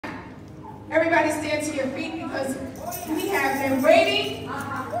Everybody stand to your feet because we have been waiting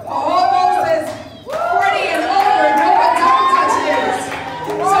for almost as 40 and over know what double touch is.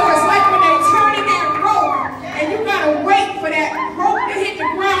 So it's like when they turning that rope and you gotta wait for that rope to hit the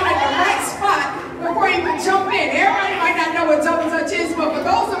ground at the right spot before you can jump in. Everybody might not know what double touch is, but for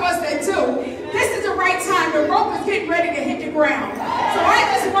those of us that do, this is the right time. The rope is getting ready to hit the ground. So I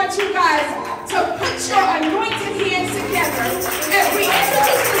just want you guys to put your anointed hands together as we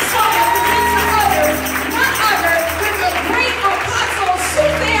introduce the song to others, none other than the great apostle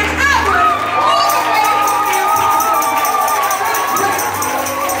Suzanne all the way from the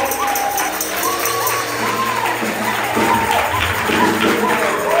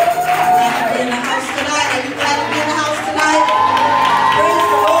in the house tonight. Are you glad to be in the house tonight? Praise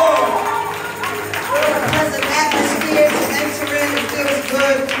the Lord. The pleasant atmosphere to enter in. It feels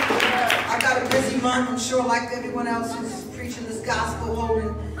good. I've got a busy month, I'm sure, like everyone else who's preaching this gospel,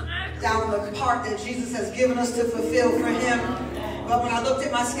 holding down the part that Jesus has given us to fulfill for him. But when I looked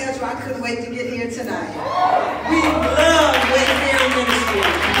at my schedule, I couldn't wait to get here tonight. We love Wayfaring Ministries.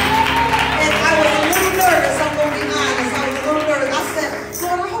 And I was a little nervous, I'm going to be honest. I was a little nervous. I said,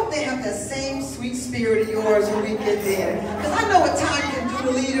 Lord, I hope they have that same sweet spirit of yours when we get there. Because I know what time can do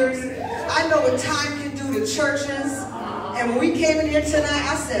to leaders. I know what time can do to churches. And when we came in here tonight,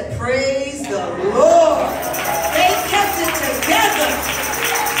 I said, praise the Lord. They kept it together.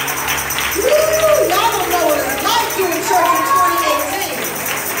 Woo! Y'all don't know what it's like doing church in 2018.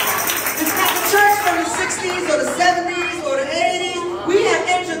 It's not the church from the 60s or the 70s or the 80s. We have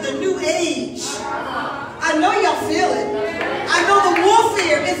entered the new age. I know y'all feel it. I know the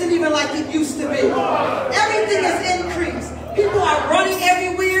warfare isn't even like it used to be. Everything has increased. People are running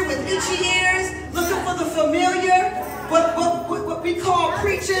everywhere with itchy ears, looking for the familiar. What we call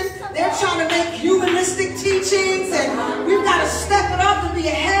preaching, they're trying to make humanistic teachings, and we've got to step it up and be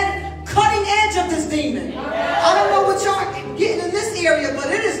ahead, cutting edge of this demon. I don't know what y'all getting in this area,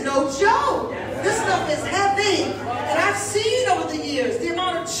 but it is no joke. This stuff is heavy. And I've seen over the years the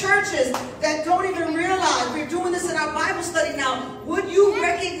amount of churches that don't even realize we're doing this in our Bible study now. Would you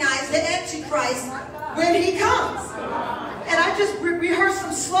recognize the Antichrist when he comes? And I just rehearsed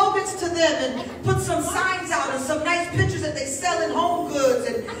some slogans to them and put some signs out and some nice pictures that they sell in Home Goods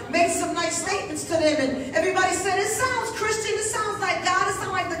and made some nice statements to them. And everybody said, it sounds Christian, it sounds like God, it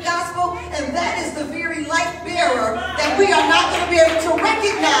sounds like the gospel. And that is the very light bearer that we are not going to be able to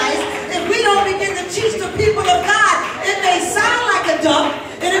recognize if we don't begin to teach the people of God. It may sound like a duck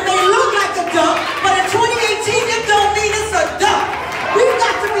and it may look like a duck, but in 2018 it don't mean it's a duck. We've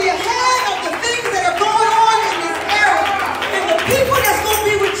got to be ahead of the things that are going on in this era. And the people that's going to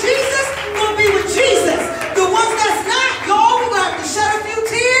be with Jesus, going to be with Jesus. The ones that's not, y'all, we're going to have to shed a few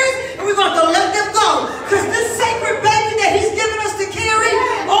tears and we're going to let them go. Because this sacred baby that he's given us to carry,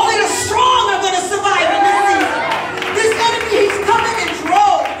 only the strong are going to survive in this season. This enemy, he's coming in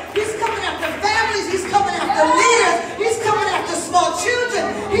droves. He's coming after families. He's coming after leaders. He's coming after small children.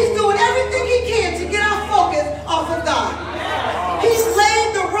 He's doing everything he can to get our focus off of God. He's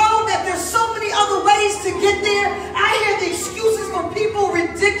laid the road that there's so many other ways to get there. I hear the excuses from people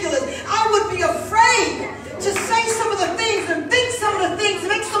ridiculous. I would be afraid to say some of the things and think some of the things,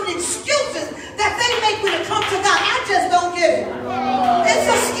 make some of the excuses that they make when it comes to God. I just don't get it. It's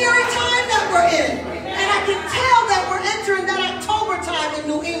a scary time that we're in. And I can tell that we're entering that October time in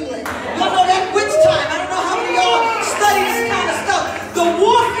New England. Y'all know that witch time. I don't know how many of y'all study this kind of stuff. The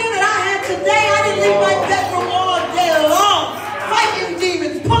warfare that I had today, I didn't leave my bedroom all day long. Fighting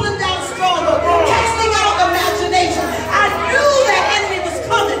demons, pulling down strongholds, casting out imagination. I knew that enemy was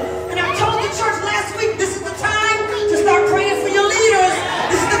coming. And I told the church last week, this is the time to start praying for your leaders.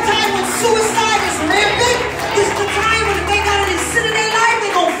 This is the time when suicide is rampant. This is the time when if they got any sin in their life,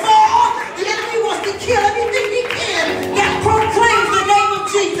 they're going to fall. The enemy wants to kill everything he can that proclaims the name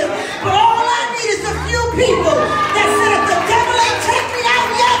of Jesus. But all I need is a few people that said, if the devil ain't take me out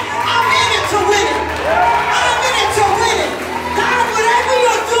yet, I'm in it to win it. I'm in it to win it. God, whatever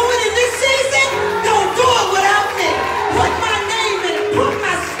you're doing in this season, don't do it without me. Put my name in it. Put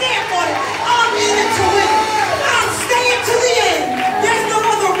my stamp on it. I'm in it to win it. I'm staying to the end. There's no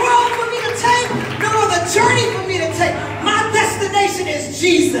other road for me to take, no other journey for me to take. My destination is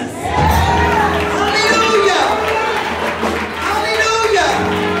Jesus. Hallelujah. Hallelujah.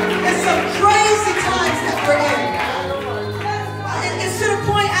 It's some crazy times that we're in. It's to the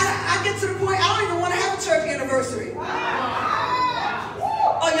point, I get to the point, I don't even want to have a church anniversary.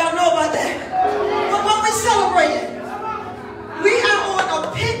 Oh, y'all know about that. But what we're celebrating, we are on a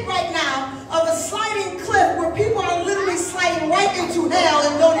pit right now of a sliding cliff where people are literally sliding right into hell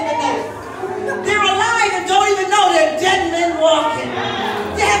and don't even know it. They're alive and don't even know they're dead men walking.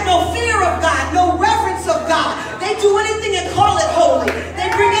 They have no fear of God. God. They do anything and call it holy. They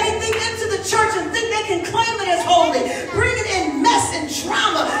bring anything into the church and think they can claim it as holy. Bringing in mess and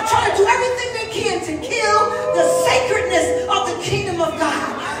drama, trying to do everything they can to kill the sacredness of the kingdom of God.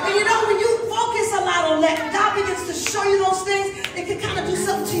 And you know, when you focus a lot on that, God begins to show you those things, it can kind of do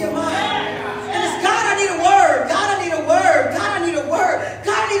something to your mind. And it's, God, I need a word. God, I need a word. God, I need a word.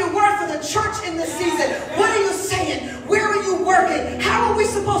 God, I need a word for the church in this season. What are you saying? Where are you working? How are we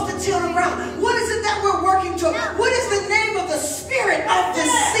supposed to till the ground? What is it that we're working to? What is the name of the spirit of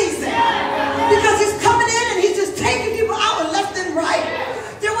this season? Because he's coming in and he's just taking people out and left and right.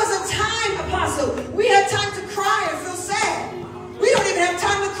 There was a time, Apostle, we had time to cry and feel sad. We don't even have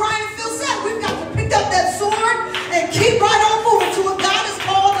time to cry and feel sad. We've got to pick up that sword and keep right on moving to what God has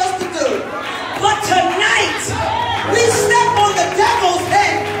called us to do. But tonight, we step on the devil's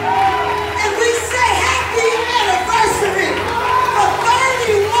head and we say happy anniversary for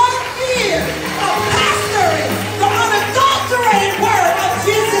 31 years of pastoring the unadulterated word of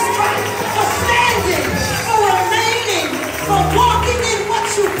Jesus Christ, for standing, for remaining, for walking in what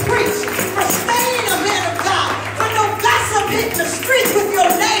you preach, for staying a man of God, for no gossip hitting the streets with your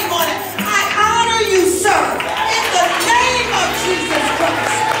name on it. I honor you, sir, in the name of Jesus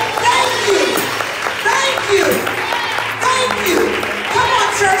Christ. Thank you. Thank you. Thank you. Come on,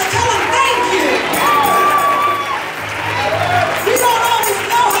 church. Tell them thank you. We don't always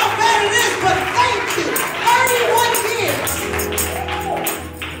know how bad it is, but thank you. 31 years.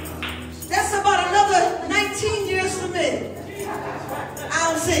 That's about another 19 years for me. I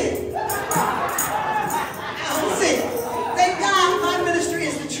don't see it. I don't see it. Thank God my ministry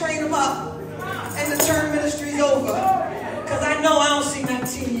is to train them up and to turn ministries over. Because I know I don't see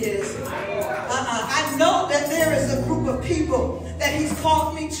 19 years. I know that there is a group of people that he's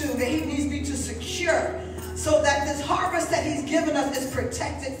called me to, that he needs me to secure, so that this harvest that he's given us is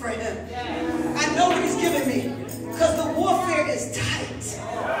protected for him. I know what he's given me, because the warfare is tight.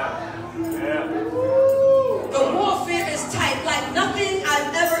 The warfare is tight, like nothing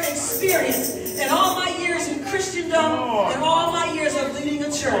I've ever experienced in all my years in Christendom and all my years of leading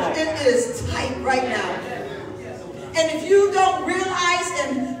a church. It is tight right now. And if you don't realize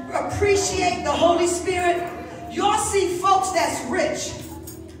and appreciate the Holy Spirit, you'll see folks that's rich.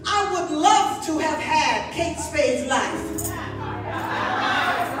 I would love to have had Kate Spade's life.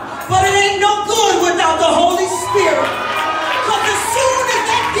 But it ain't no good without the Holy Spirit. Because as soon as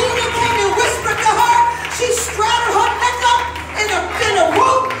that demon came and whispered to her, she straddled her neck up in a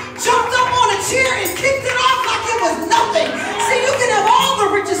rope, jumped up on a chair and kicked it off like it was nothing. See, you can have all the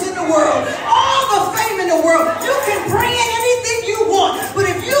riches in the world, all the fame in the world. You can bring in anything you want.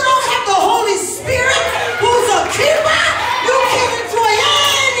 But if you don't have the Holy Spirit, who's a keeper, you can't enjoy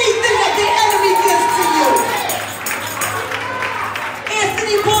anything that the enemy gives to you.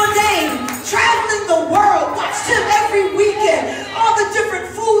 Anthony Bourdain, traveling the world, watched him every weekend. All the different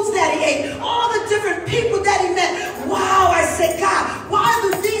foods that he ate, all the different people that he met. Wow, I said, God, why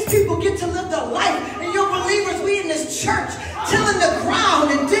do these people get to live the life? And your believers, we in this church, tilling the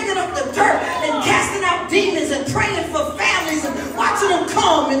ground and digging up the dirt and casting out demons and praying for families and watching them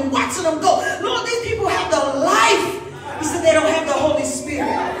come and watching them go. Lord, these people have the life. He said they don't have the Holy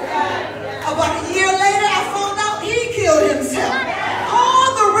Spirit. About a year later, I found out he killed himself. All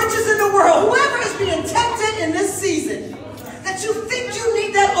the riches in the world, whoever is being tempted in this season, that you think you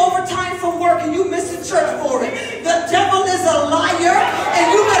need that overtime from work and you miss the church for it. The devil is a liar, and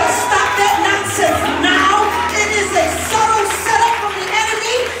you better stop that nonsense now. It is a subtle setup from the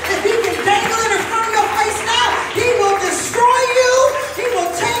enemy. If he can dangle it in front of your face now, he will destroy you. He will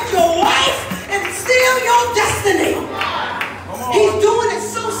take your wife and steal your destiny. He's doing it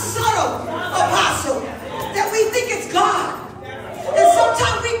so subtle, Apostle, that we think it's God. And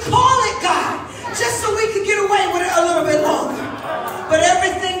sometimes we call it God, just so we can get away with it a little bit longer. But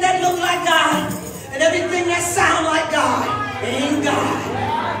everything that look like God and everything that sound like God ain't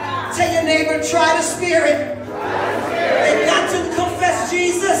God. Tell your neighbor, try the Spirit. They've got to confess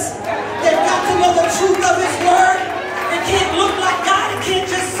Jesus. They've got to know the truth of his word. It can't look like God. It can't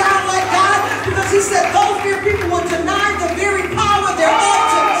just sound like God. Because he said those dear people will deny the very power thereof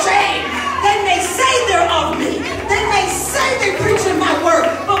to change. They may say they're of me. They may say they're preaching my word.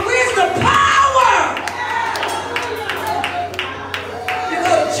 But where's the power? You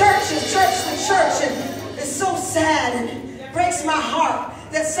go to church and church and church, and it's so sad and it breaks my heart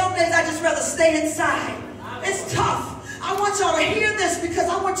that some days I just rather stay inside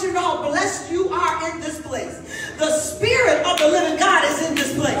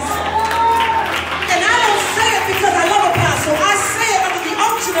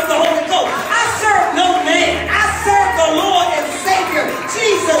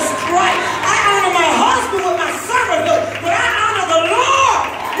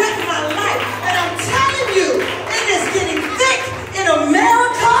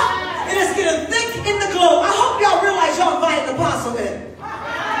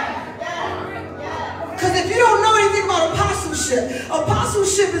apostleship.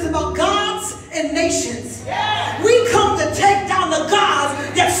 Apostleship is about gods and nations. We come to take down the gods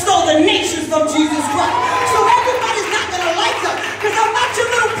that stole the nations from Jesus Christ. So everybody's not going to like us, because I'm not your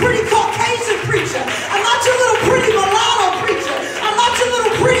little pretty Caucasian preacher. I'm not your little pretty mulatto preacher. I'm not your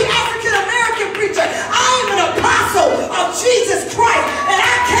little pretty African American preacher. I am an apostle of Jesus Christ, and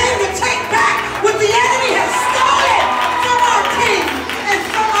I came to take back what the enemy has stolen from our King and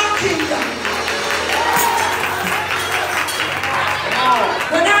from our kingdom.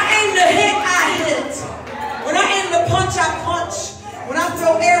 When I aim to hit, I hit. When I aim to punch, I punch. When I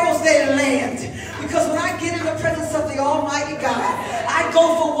throw arrows, they land. Because when I get in the presence of the Almighty God, I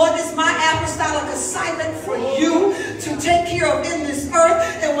go for what is my apostolic assignment for you to take care of in this earth.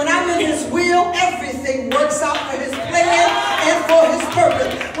 And when I'm in His will, everything works out for His plan and for His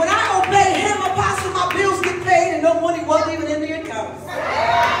purpose. When I obey Him, Apostle, my bills get paid and no money wasn't even in the account.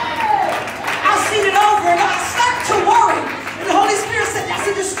 I've seen it over and I start to worry. And the Holy Spirit said, that's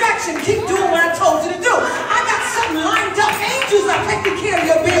a distraction. Keep doing what I told you to do. I got something lined up. Angels are taking care of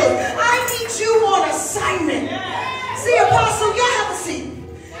your bills. I need you on assignment. See, Apostle, y'all have a seat.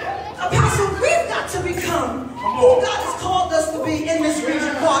 Apostle, we've got to become who God has called us to be in this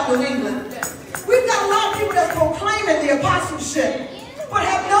region called New England. We've got a lot of people that's proclaiming the apostleship, but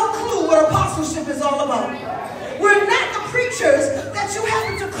have no clue what apostleship is all about. We're not the preachers that you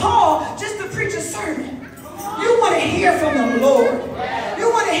happen to call just to preach a sermon. You want to hear from the Lord. You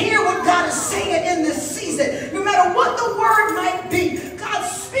want to hear what God is saying in this season. No matter what the word might be, God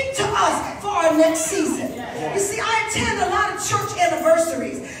speak to us for our next season. You see, I attend a lot of church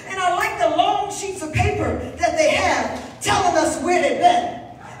anniversaries, and I like the long sheets of paper that they have telling us where they've been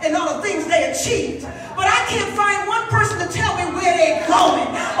and all the things they achieved. But I can't find one person to tell me where they're going.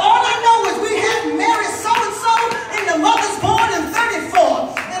 All I know is we had married so-and-so and the mother's born in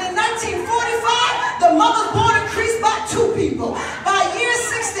 34. And in 1945, the mother's born increased by 2 people. By year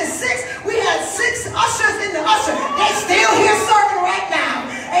 66, we had 6 ushers in the usher. They still here serving right now.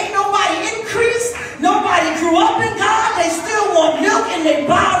 Ain't nobody increased. Nobody grew up in God. They still want milk in their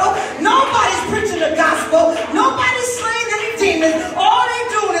bottle. Nobody's preaching the gospel. Nobody's slaying any demons. All they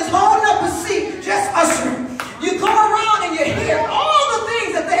doing is holding up a seat, just ushering. You go around and you hear all the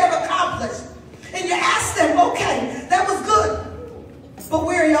things that they have accomplished. And you ask them, okay, that was good, but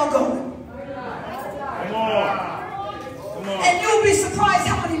where are y'all going? Come on. Come on. And you'll be surprised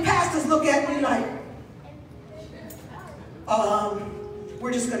how many pastors look at me like,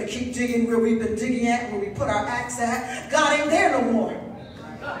 we're just going to keep digging where we've been digging at, where we put our axe at. God ain't there no more.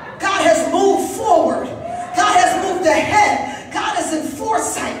 God has moved forward. God has moved ahead. God is in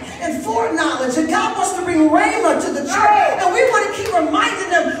foresight and foreknowledge. And God wants to bring rhema to the church. And we want to keep reminding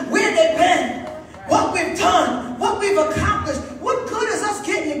them where they've been, what we've done, what we've accomplished. What good is us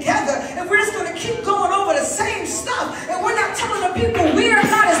getting together if we're just going to keep going over the same stuff and we're not telling the people where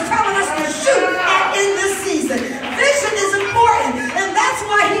God is telling us to shoot at in this season? Vision is important, and that's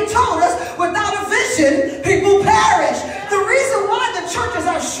why He told us without a vision, people perish. The reason why the churches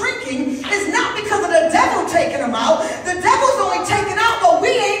are shrinking is not because of the devil taking them out. The devil's only taking out, but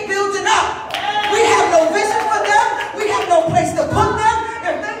we ain't building up. We have no vision for them. We have no place to put them.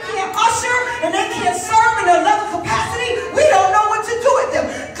 If they can't usher and they can't serve in another capacity, we don't know what to do with them.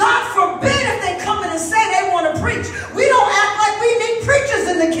 God forbid if they come in and say they want to preach. We don't act like we need preachers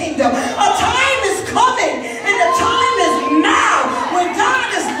in the kingdom. A time is coming, and the time is now, when God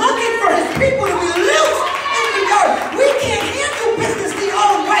is looking for His people to be loose in the earth. We can't handle business the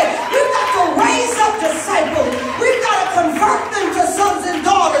old way. We've got to raise up disciples. We've got to convert them to sons and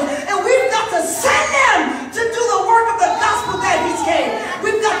daughters, and we've got to send them to do the work of the gospel that He came.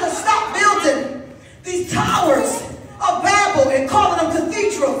 We've got to stop building these towers of Babel and calling them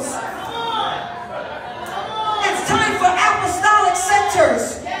cathedrals. It's time for apostolic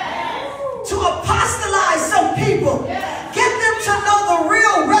centers to apostolize some people. Get them to know the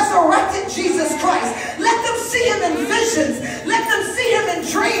real resurrected Jesus Christ. Let them see Him in visions. Let them see Him in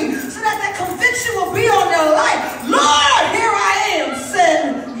dreams, so that that conviction will be on their life. Lord, here I am,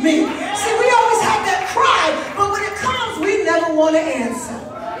 send me. See, we always have that cry, but when it comes, we never want to answer.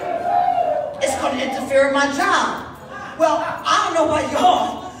 It's going to interfere with my job. Well, I don't know about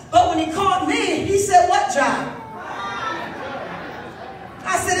y'all, but when He called me, He said, what job?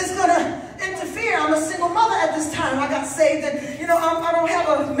 I said, it's going to interfere. I'm a single mother at this time. I got saved, and I don't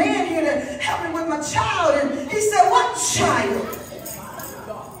have a man here to help me with my child. And He said, what child?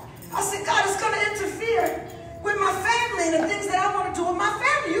 I said, God, it's going to interfere with my family and the things that I want to do with my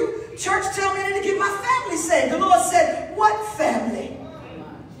family. You church tell me I need to get my family saved. The Lord said, what family?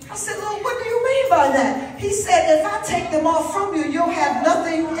 I said, Lord, what do you mean by that? He said, if I take them all from you, you'll have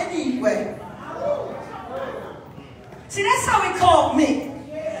nothing anyway. See, that's how we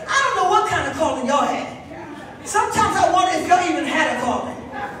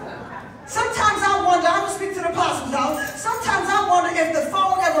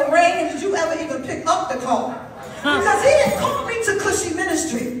call. Because he didn't call me to cushy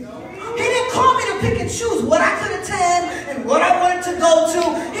ministry. He didn't call me to pick and choose what I could attend and what I wanted to go to.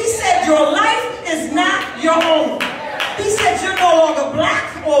 He said, your life is not your own. He said, you're no longer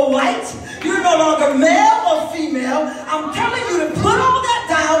black or white. You're no longer male or female. I'm telling you to put all that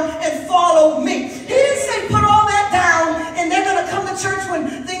down and follow me. He didn't say put all that down and they're going to come to church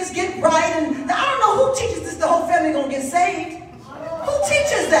when things get right. And I don't know who teaches this, the whole family going to get saved. Who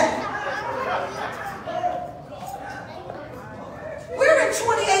teaches that? We're in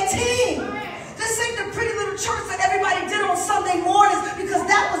 2018. This ain't the pretty little church that everybody did on Sunday mornings because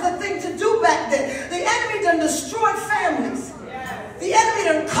that was the thing to do back then. The enemy done destroyed families. The enemy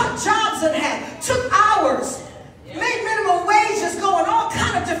done cut jobs in half, took hours, made minimum wages going all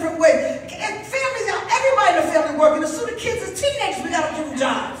kind of different ways. And families, everybody in the family working. As soon as kids are teenagers, we got to give them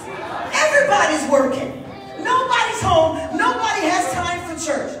jobs. Everybody's working. Nobody's home. Nobody has time for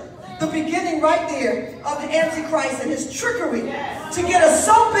church. The beginning right there of the Antichrist and his trickery to get us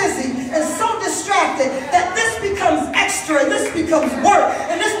so busy and so distracted that this becomes extra and this becomes work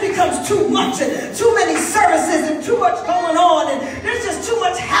and this becomes too much and too many services and too much going on and there's just too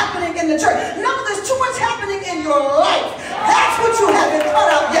much happening in the church. No, there's too much happening in your life. That's what you haven't cut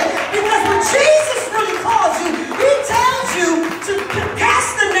out yet. Because when Jesus really calls you, he tells you to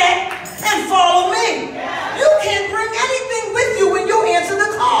cast the net and follow me. You can't bring anything with you when you answer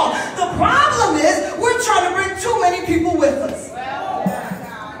the call. The problem is we're trying to bring too many people with us.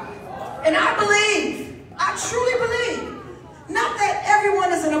 And I truly believe, not that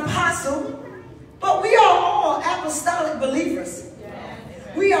everyone is an apostle, but we are all apostolic believers.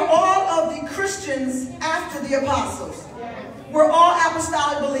 We are all of the Christians after the apostles. We're all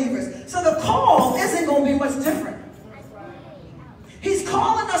apostolic believers. So the call isn't going to be much different. He's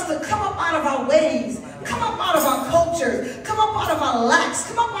calling us to come up out of our ways, come up out of our cultures, come up out of our lacks,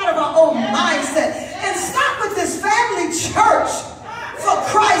 come up out of our own mindset, and stop with this family church for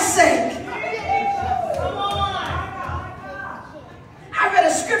Christ's sake. I read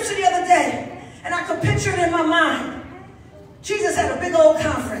a scripture the other day, and I could picture it in my mind. Jesus had a big old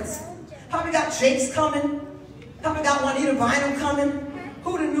conference. Probably got Jake's coming. Probably got Juanita Bynum coming.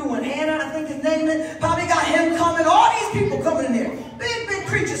 Who the new one? Hannah, I think his name is. Probably got him coming. All these people coming in there. Big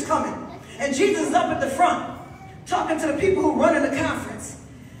preachers coming. And Jesus is up at the front talking to the people who run in the conference.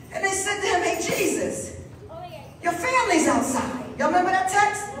 And they said to him, hey, Jesus, your family's outside. Y'all remember that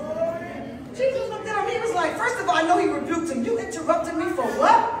text? Jesus looked at him. He was like, first of all, I know he rebuked him. You interrupted me for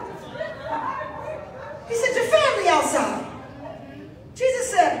what? He said, your family outside.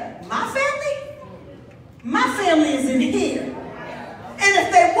 Jesus said, my family? My family is in here. And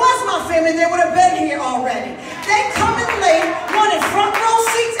if they was my family, they would have been here already. They come in late, wanted front row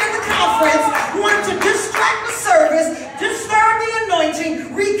seats in the conference, wanted to distract the service, disturb the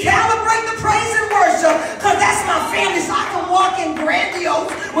anointing, recalibrate the praise and worship, because that's my family, so I can walk in grandiose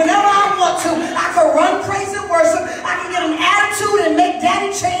whenever I want to. I can run praise and worship. I can get an attitude and make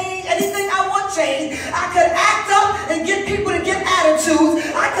daddy change anything I want changed. I could act up and get people to get attitudes.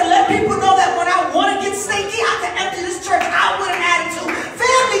 I could let people know that when I want to get stinky, I can empty this church out with an attitude.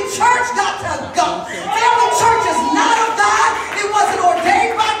 Family church got to go. Family church is not of God. It wasn't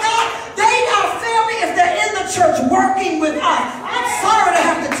ordained by God. They are family if they're in the church working with us. I'm sorry to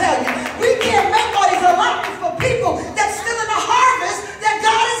have to tell you. We can't make all these allotments for people that's still in the harvest that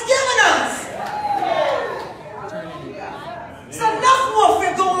God has given us. There's enough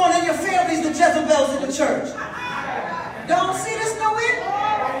warfare going on in your families, the Jezebels in the church. Don't see this nowhere?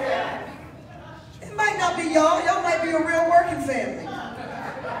 It might not be y'all. Y'all might be a real working family.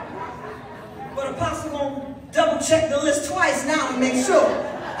 But Apostle gonna double check the list twice now and make sure.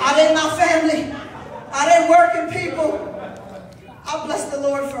 Are they my family? Are they working people? I bless the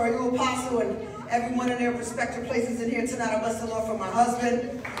Lord for you, Apostle, and everyone in their respective places in here tonight. I bless the Lord for my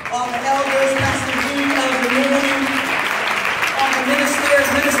husband, all the elders, Pastor D, Elder Lily, all the ministers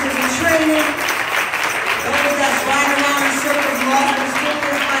in training, those that's riding around in circles, lost and still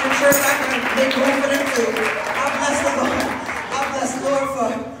can't find a church. I can make room for them too. I bless the Lord. I bless the Lord for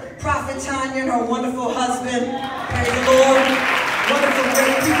Prophet Tanya and her wonderful husband. Praise the Lord. Wonderful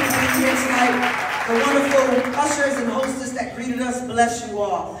great people being here tonight. The wonderful ushers and hostess that greeted us, bless you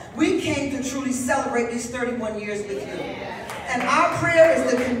all. We came to truly celebrate these 31 years with you. And our prayer is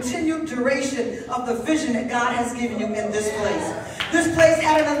the continued duration of the vision that God has given you in this place. This place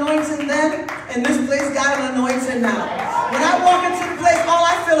had an anointing then, and this place got an anointing now. When I walk into the place, all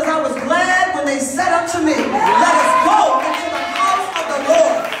I feel is I was glad when they said unto me, let us go into the house of the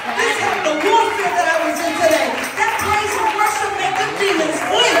Lord. This helped the warfare that I was in today. That praise and worship made the demons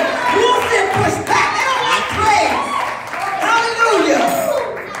flee. Warfare pushed back. They don't like praise. Hallelujah.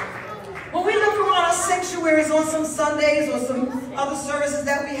 When we look around our sanctuary,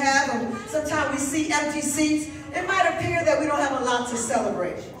 sometimes we see empty seats. It might appear that we don't have a lot to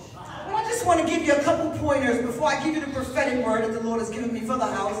celebrate. But I just want to give you a couple pointers before I give you the prophetic word that the Lord has given me for the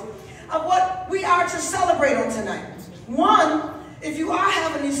house of what we are to celebrate on tonight. One, if you are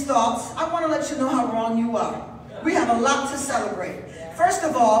having these thoughts, I want to let you know how wrong you are. We have a lot to celebrate. First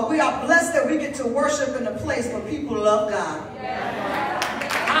of all, we are blessed that we get to worship in a place where people love God.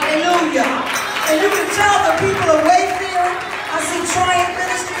 Hallelujah. And you can tell the people of Wayfaring. I see Triumph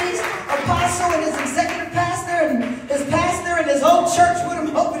Ministries, Apostle and his executive pastor and his whole church with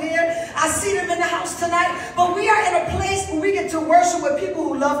him over there. I see them in the house tonight. But we are in a place where we get to worship with people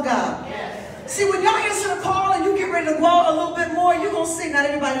who love God. See, when y'all answer the call and you get ready to go a little bit more, you're going to see not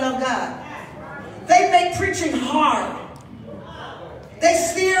everybody love God. They make preaching hard. They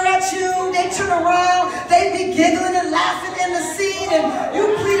stare at you, they turn around, they be giggling and laughing in the seat, and you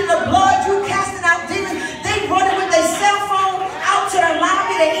pleading the blood, you casting out demons. They running with their cell phone out to the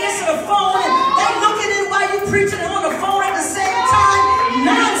lobby, they answer the phone, and they looking in while you preaching on the phone at the same time.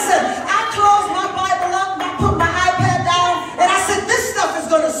 Nonsense. I closed my Bible up, I put my iPad down, and I said, this stuff is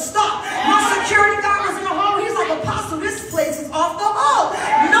going to stop. My security guard was in the hall, he's like, Apostle, this place is off the hook.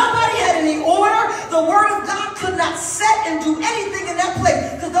 Nobody had any order. The word of God could not set and do anything in that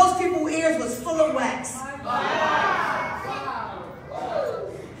place because those people's ears was full of wax.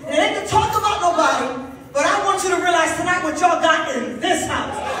 And it ain't to talk about nobody, but I want you to realize tonight what y'all got in this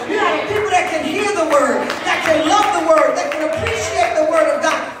house. You have people that can hear the word, that can love the word, that can appreciate the word of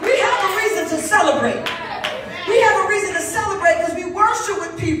God. We have a reason to celebrate. We have a reason to celebrate because we worship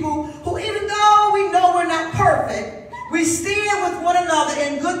with people who, even though we know we're not perfect, we stand with one another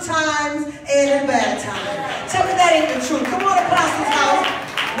in good times and in bad times. Tell me that ain't the truth. Come on, Apostles' house.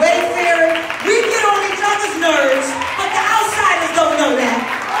 Wayfaring. We get on each other's nerves, but the outsiders don't know that.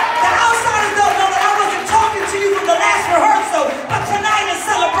 The outsiders don't know that I wasn't talking to you from the last rehearsal, but tonight is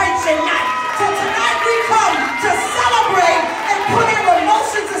celebration night. So tonight we come to celebrate and put our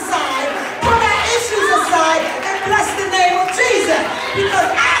emotions aside, put our issues aside, and bless the name of Jesus. Because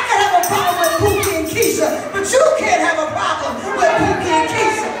I can have a problem with Pookie and Keisha, but you can't have a problem with Pookie and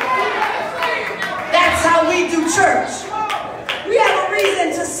Keisha. That's how we do church. We have a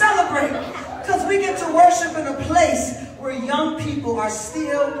reason to celebrate because we get to worship in a place where young people are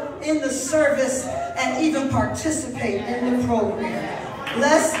still in the service and even participate in the program.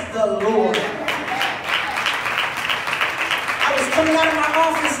 Bless the Lord. I was coming out of my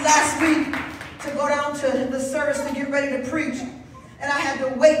office last week to go down to the service to get ready to preach, and I had to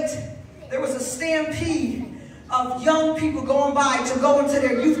wait. There was a stampede of young people going by to go into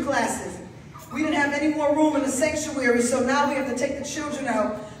their youth classes. We didn't have any more room in the sanctuary, so now we have to take the children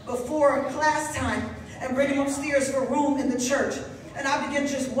out before class time and bring them upstairs for room in the church. And I began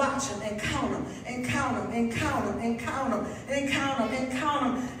just watching and count them and count them and count them and count them and count them and count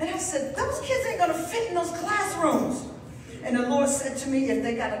them. And I said, those kids ain't going to fit in those classrooms. And the Lord said to me, if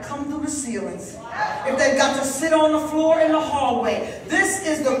they got to come through the ceilings, if they've got to sit on the floor in the hallway, this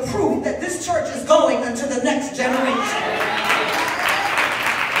is the proof that this church is going into the next generation.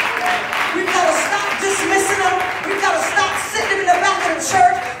 We've got to stop dismissing them. We've got to stop sitting them in the back of the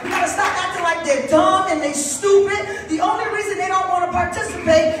church. We've got to stop acting like they're dumb and they're stupid. The only reason they don't want to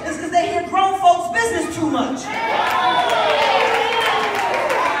participate is because they hear grown folks' business too much. So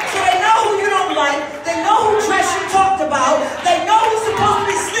they know who you don't like. They know who dress you talked about. They know who's supposed to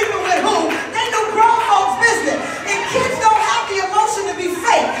be sleeping with who. They know grown folks' business. And kids don't have the emotion to be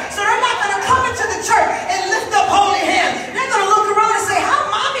fake. So they're not going to come into the church and lift up holy hands. They're going to look around and say, how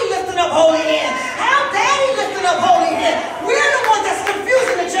mommy lifting up holy hands? How daddy lifting up holy hands? We're the ones that's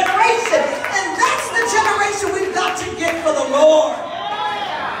confusing the generation. And that's the generation we've got to get for the Lord.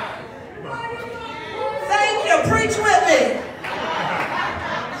 Thank you. Preach with me.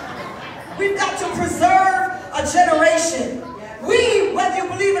 We've got to preserve a generation. We, whether you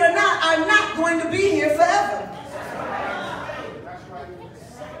believe it or not, are not going to be here forever.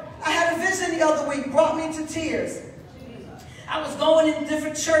 I had a vision the other week, brought me to tears. I was going in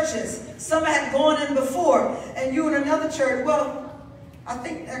different churches. Some I had gone in before, and you in another church. Well, I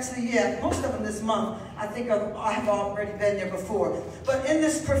think actually, yeah, most of them this month. I think I have already been there before. But in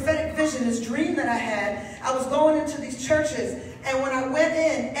this prophetic vision, this dream that I had, I was going into these churches. And when I went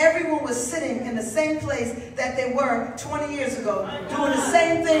in, everyone was sitting in the same place that they were 20 years ago, doing the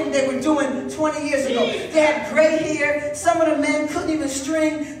same thing they were doing 20 years ago. They had gray hair. Some of the men couldn't even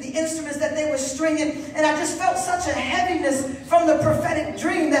string the instruments that they were stringing. stringing, and I just felt such a heaviness from the prophetic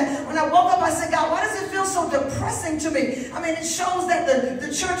dream that when I woke up, I said, God, why does it feel so depressing to me? I mean, it shows that the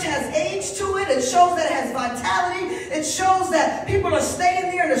church has age to it. It shows that it has vitality. It shows that people are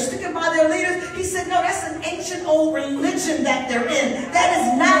staying there and they're sticking by their leaders. He said, no, that's an ancient old religion that they're in. That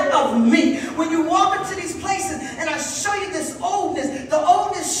is not of me. When you walk into these places and I show you this oldness, the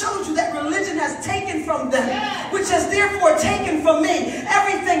oldness shows you that religion has taken from them, which has therefore taken from me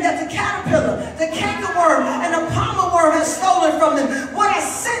everything that the caterpillar, the cankerworm, and the palmerworm has stolen from them. What I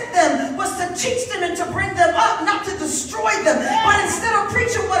sent them was to teach them and to bring them up, not to destroy them. But instead of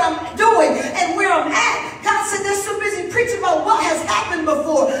preaching what I'm doing and where I'm at, God said they're so busy preaching about what has happened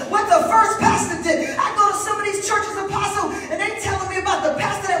before, what the first pastor did. I go to some of these churches, Apostle, and they telling me about the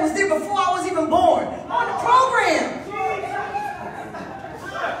pastor that was there before I was even born on the program.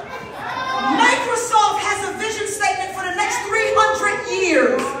 Microsoft has a vision statement for the next 300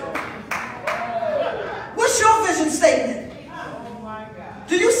 years. What's your vision statement?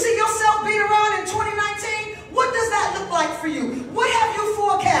 Do you see yourself being around in 2019? What does that look like for you? What have you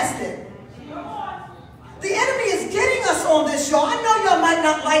forecasted? The enemy is getting us on this, y'all. I know y'all might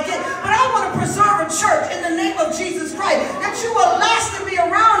not like it, but I want to preserve a church in the name of Jesus Christ, that you will last to be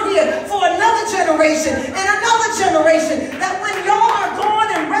around here for another generation and another generation, that when y'all are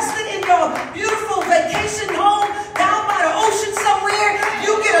gone and rested in your beautiful vacation home down by the ocean somewhere,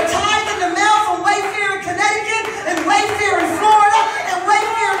 you get a tithe in the mail from Wayfaring, Connecticut, and Wayfaring, Florida, and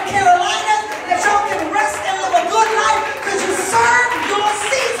Wayfaring, Carolina, that y'all can rest and live a good life because you serve your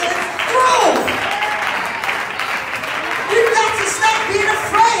season through. You've got to stop being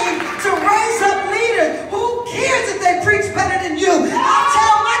afraid to raise up leaders. Who cares if they preach better than you? I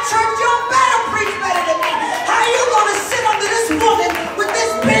tell my church, you better preach better than me. How are you going to sit under this woman with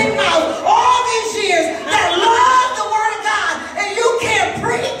this big mouth all these years that love the word of God and you can't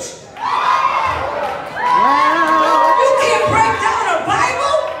preach? You can't break down a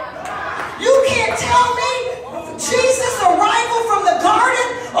Bible? You can't tell me Jesus' arrival from the garden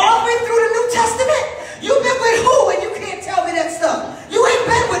all the way through the New Testament? You've been with who and you can't tell me that stuff? You ain't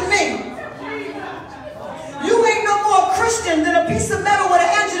been with me. You ain't no more Christian than a piece of metal with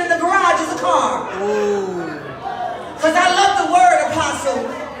an engine in the garage is a car. Because I love the word, Apostle.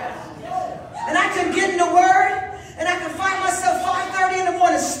 And I can get in the word and I can find myself 5:30 in the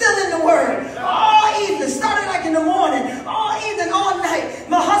morning still in the word. All evening, started like in the morning, all evening, all night.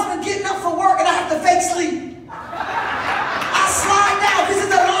 My husband getting up for work and I have to fake sleep. I slide down because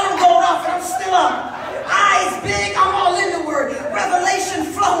his alarm going off and I'm still up. Eyes big, I'm all in the word. Revelation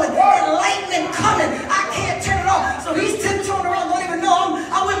flowing, enlightenment coming. I can't turn it off. So he's tiptoeing around, don't even know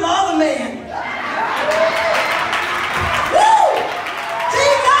I'm with my other man. Woo!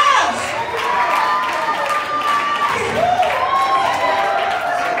 Jesus!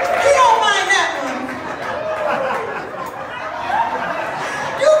 He don't mind that one.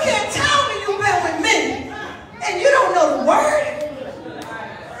 You can't tell me you've been with me and you don't know the word.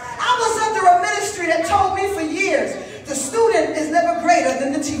 I was under a ministry that told me for years, the student is never greater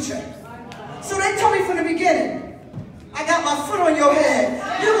than the teacher. So they told me from the beginning, I got my foot on your head.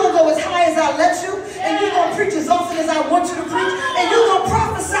 You're going to go as high as I let you, and you're going to preach as often as I want you to preach, and you're going to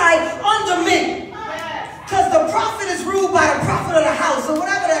prophesy under me. Because the prophet is ruled by the prophet of the house, or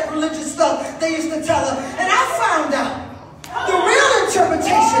whatever that religious stuff they used to tell her. And I found out the real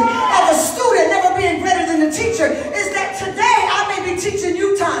interpretation of a student never being greater than the teacher is that today I may be teaching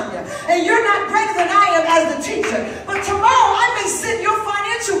you, Tanya, and you're not greater than I am as the teacher. But tomorrow I may sit in your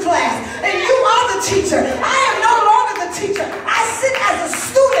financial class, and you are the teacher. I am no longer the teacher. I sit as a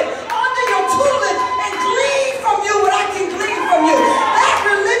student under your tutelage and glean from you what I can glean from you. That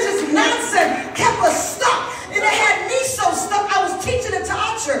religious nonsense kept us stuck, and it had me so stuck I was teaching it to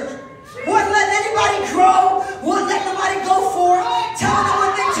our church. Wouldn't let anybody grow, wouldn't let nobody go for it, telling them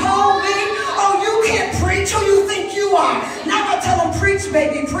what they told me. Oh, you can't preach, who you think you are? Now I tell them, preach,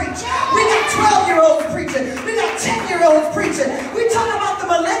 baby, preach. We got 12-year-olds preaching. We got 10-year-olds preaching. We talk about the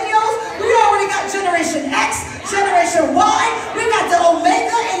millennials. We already got Generation X, Generation Y. We got the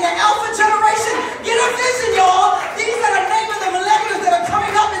Omega and the Alpha generation. Get a vision, y'all. These are the name of the millennials that are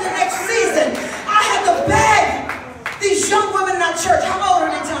coming up in the next season. I had to beg these young women in our church. How old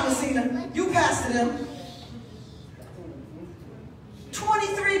are they, Thomasina? You pastored them.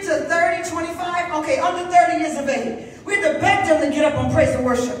 23 to 30, 25. Okay, under 30 years of age. We had to beg them to get up and praise and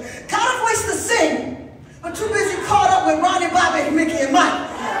worship. Got a voice to sing, but too busy caught up with Ronnie, Bobby, Mickey, and Mike.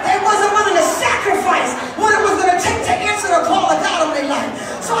 They wasn't willing to sacrifice what it was going to take to answer the call of God on their life.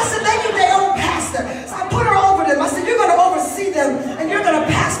 So I said, they need their own pastor. So I put her over them. I said, you're going to oversee them, and you're going to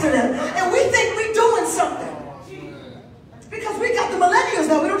pastor them. And we think we're doing something. Because we got the millennials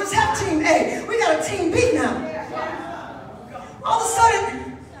now. We don't just have team A. We got a team B now. All of a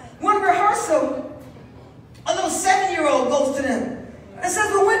sudden, one rehearsal, a little 7-year-old goes to them and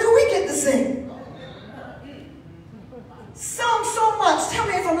says, well, when do we get to sing? Sung so much, tell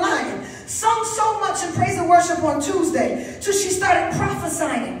me if I'm lying, sung so much in praise and worship on Tuesday till she started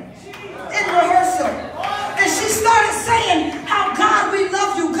prophesying in rehearsal. And she started saying how, God, we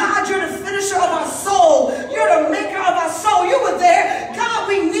love you. God, you're the finisher of our soul. You're the maker of our soul. You were there. God,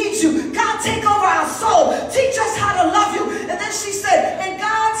 we need you. God, take over our soul. Teach us how to love you. And then she said, and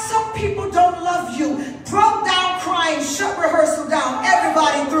God, some people don't love you. Broke down crying, shut rehearsal down.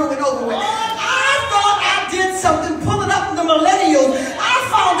 Everybody threw it over with. I thought I did something, pulling up the millennials. I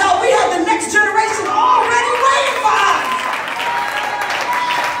found out we had the next generation already waiting for us.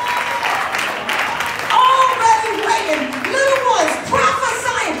 Little ones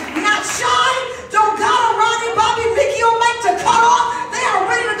prophesying, not shy, don't got a Ronnie, Bobby, Mickey, or Mike to cut off. They are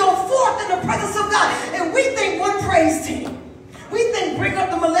ready to go forth in the presence of God. And we think one praise team, we think bring up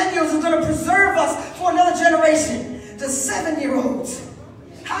the millennials is going to preserve us for another generation. The 7-year-olds.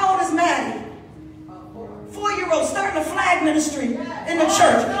 How old is Maddie? 4-year-old starting a flag ministry in the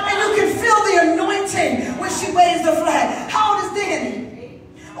church. And you can feel the anointing when she waves the flag. How old is Danny?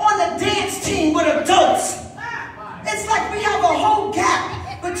 On the dance team with adults. It's like we have a whole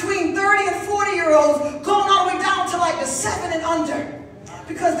gap between 30 and 40-year-olds going all the way down to like the 7 and under.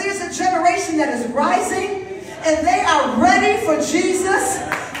 Because there's a generation that is rising and they are ready for Jesus.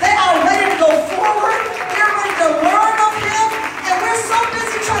 They are ready to go forward. They're ready to learn of him. And we're so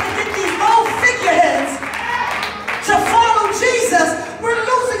busy trying to get these old figureheads to follow Jesus. We're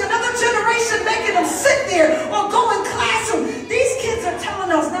losing another generation, making them sit there or go in classroom. These kids are telling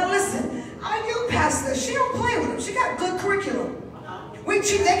us, now listen, our youth pastor, she don't play with them. She got good curriculum.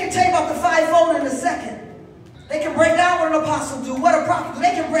 They can tell you about the fivefold in a second. They can break down what an apostle do, what a prophet do.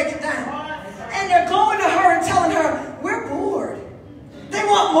 They can break it down. And they're going to her and telling her, we're bored. They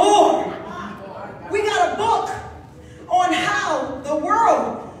want more. We got a book on how the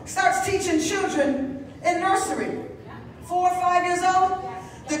world starts teaching children in nursery. 4 or 5 years old.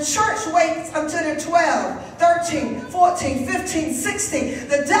 The church waits until they're 12, 13, 14, 15, 16.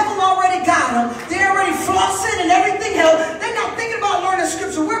 The devil already got them. They're already flossing and everything else. They're not thinking about learning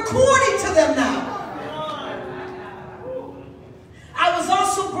scripture. We're corny to them now. I was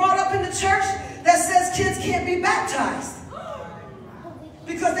also brought up in the church that says kids can't be baptized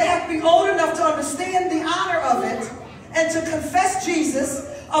because they have to be old enough to understand the honor of it and to confess Jesus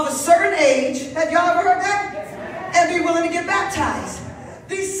of a certain age. Have y'all ever heard that? And be willing to get baptized.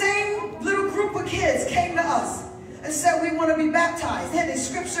 These same little group of kids came to us and said, we want to be baptized. They had their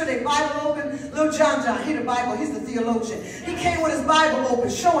scripture, their Bible open. Little John, he the Bible, he's the theologian. He came with his Bible open,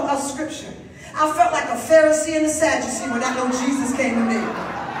 showing us scripture. I felt like a Pharisee and a Sadducee when I know Jesus came to me.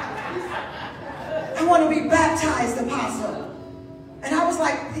 I want to be baptized, apostle. And I was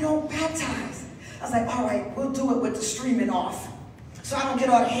like, we don't baptize. I was like, all right, we'll do it with the streaming off. So I don't get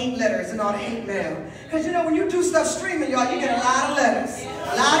all the hate letters and all the hate mail. Because you know, when you do stuff streaming, y'all, you get a lot of letters,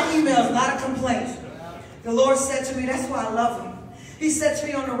 a lot of emails, a lot of complaints. The Lord said to me, that's why I love him. He said to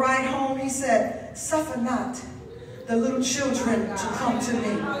me on the ride home, he said, suffer not the little children to come to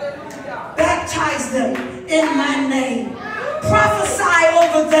me. Baptize them in my name. Prophesy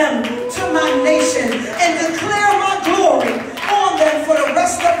over them to my nation and declare my glory on them for the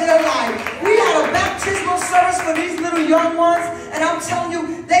rest of their life. We had a baptismal service for these little young ones, and I'm telling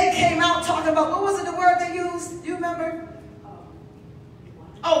you, they came out talking about, what was it the word they used? Do you remember?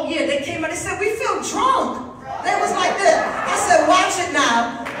 Oh yeah, they came out, they said, we feel drunk. They was like this. I said, watch it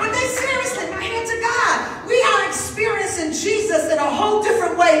now. But they seriously, my hand to God. We are experiencing Jesus in a whole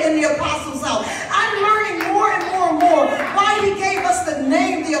different way in the Apostles' House. I'm learning more and more and more why he gave us the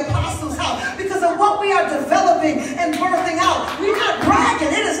name the Apostles' House. Because of what we are developing and birthing out. We're not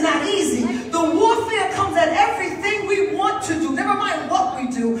bragging. It is not easy. The warfare comes at everything we want to do. Never mind what we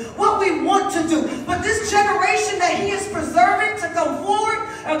do, what we want to do. But this generation that he is preserving to come forward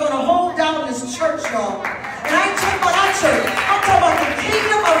are going to hold down this church, y'all. And I ain't talking about our church. I'm talking about the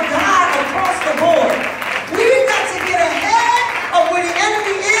kingdom of God across the board. We've got to get ahead of where the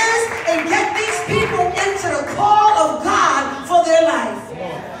enemy is and get these people into the call of God for their life.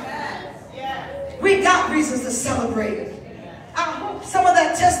 We got reasons to celebrate it. I hope some of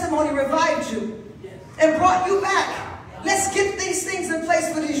that testimony revived you and brought you back. Let's get these things in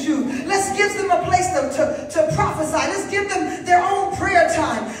place for these youth. Let's give them a place to prophesy. Let's give them their own prayer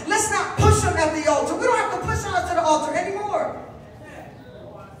time. Let's not push them at the altar. We don't have to push them to the altar anymore.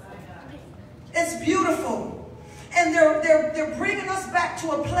 It's beautiful. And they're bringing us back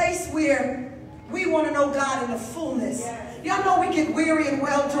to a place where we want to know God in the fullness. Y'all know we get weary and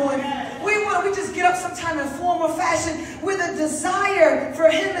well-doing. We just get up sometime in form or fashion where the desire for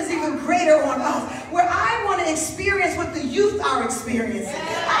him is even greater on us. Where I want to experience what the youth are experiencing.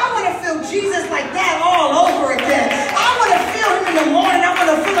 I want to feel Jesus like that all over again. I want to feel him in the morning. I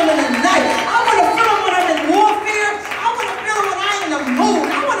want to feel him in the night. I want to feel him when I'm in warfare. I want to feel him when I'm in the mood.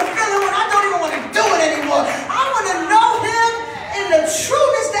 I want to feel him when I don't even want to do it anymore. I want to know him in the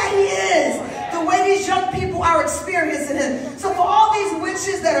trueness that he is. The way these young people are experiencing him. So for all these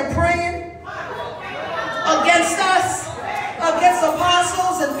witches that are praying against us, against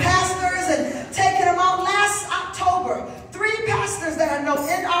apostles and pastors and taking them out, last October, 3 pastors that I know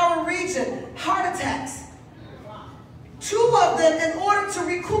in our region, heart attacks. 2 of them, in order to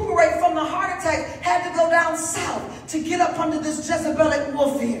recuperate from the heart attack, had to go down south to get up under this Jezebelic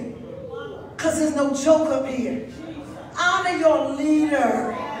warfare. Because there's no joke up here. Honor your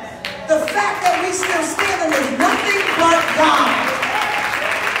leader. The fact that we still standing is nothing but God.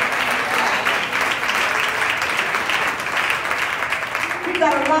 We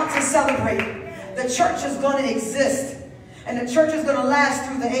got a lot to celebrate. The church is going to exist. And the church is going to last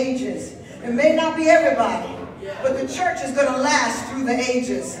through the ages. It may not be everybody, but the church is going to last through the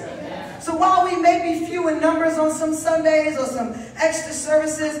ages. So while we may be few in numbers on some Sundays or some extra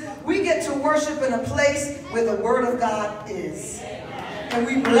services, we get to worship in a place where the Word of God is. And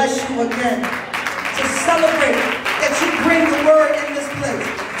we bless you again to celebrate that you bring the Word in this place.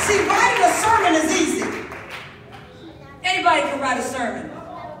 See, writing a sermon is easy. Anybody can write a sermon.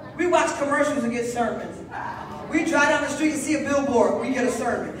 We watch commercials and get sermons. We drive down the street and see a billboard, we get a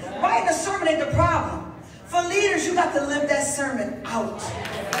sermon. Writing a sermon ain't the problem. For leaders, you got to live that sermon out.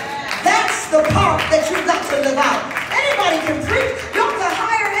 That's the part that you got to live out. Anybody can preach. You don't have to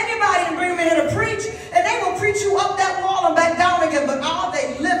hire anybody and bring them in here to preach, and they will preach you up that wall and back down again, but are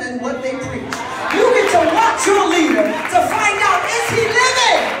they living what they preach? You get to watch your leader to find out, is he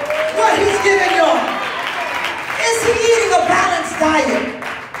living what he's giving you? Is he eating a balanced diet?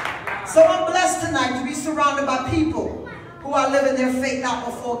 So I'm blessed tonight to be surrounded by people who are living their faith out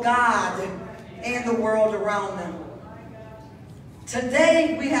before God and the world around them.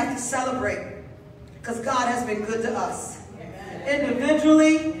 Today we have to celebrate because God has been good to us,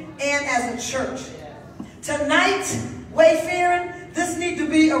 individually and as a church. Tonight, Wayfaring, this needs to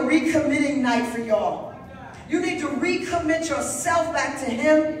be a recommitting night for y'all. You need to recommit yourself back to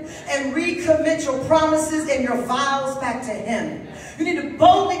him and recommit your promises and your vows back to him. You need to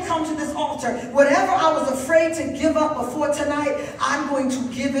boldly come to this altar. Whatever I was afraid to give up before tonight, I'm going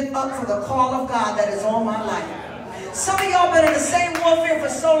to give it up for the call of God that is on my life. Some of y'all been in the same warfare for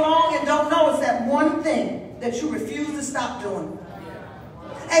so long and don't know it's that one thing that you refuse to stop doing.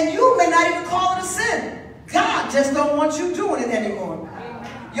 And you may not even call it a sin. God just don't want you doing it anymore.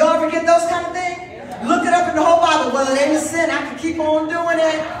 Y'all ever get those kind of things? Look it up in the whole Bible. Well, it ain't a sin. I can keep on doing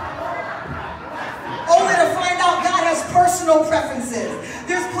it. Only to find out God has personal preferences.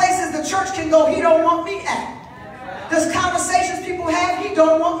 There's places the church can go, he don't want me at. There's conversations people have, he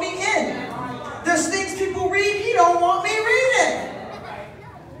don't want me in. There's things people read, he don't want me reading.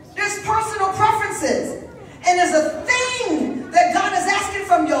 There's personal preferences. And there's a thing that God is asking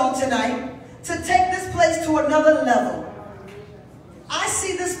from y'all tonight to take this place to another level. I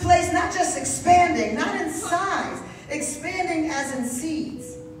see this place not just expanding, not in size, expanding as in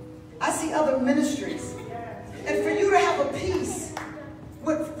seeds. I see other ministries. And for you to have a peace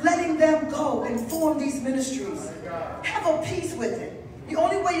with letting them go and form these ministries, have a peace with it. The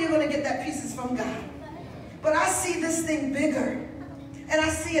only way you're going to get that peace is from God. But I see this thing bigger. And I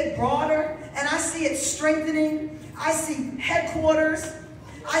see it broader. And I see it strengthening. I see headquarters.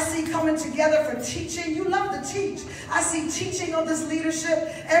 I see coming together for teaching. You love to teach. I see teaching of this leadership.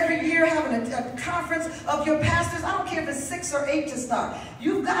 Every year having a conference of your pastors. I don't care if it's 6 or 8 to start.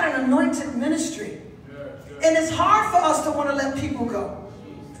 You've got an anointed ministry. And it's hard for us to want to let people go.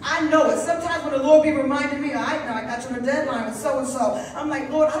 I know it. Sometimes when the Lord be reminding me, I got you on a deadline with so-and-so. I'm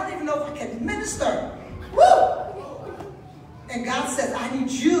like, Lord, I don't even know if I can minister. Woo! And God says, I need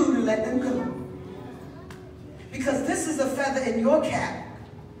you to let them go. Because this is a feather in your cap.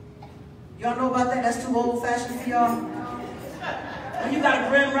 Y'all know about that? That's too old-fashioned for y'all. When you got a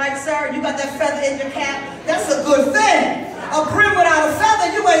brim, right, sir? You got that feather in your cap? That's a good thing. A brim without a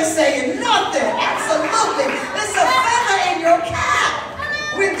feather, you ain't saying nothing. Absolutely. It's a feather in your cap.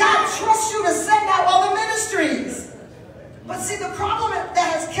 When God trusts you to send out other ministries. But see, the problem that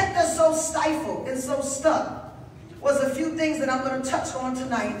has kept us so stifled and so stuck was a few things that I'm going to touch on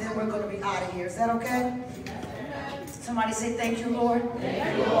tonight, and then we're going to be out of here. Is that okay? Somebody say, thank you, Lord.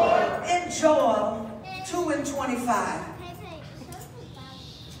 Thank you, Lord. In Joel 2:25.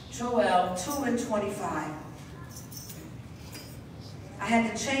 Joel 2:25.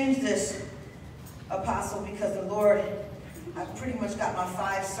 had to change this, Apostle, because the Lord, I pretty much got my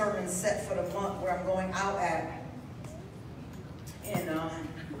 5 sermons set for the month where I'm going out at. And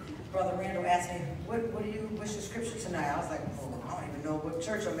Brother Randall asked me, what's your scripture tonight? I was like, oh, I don't even know what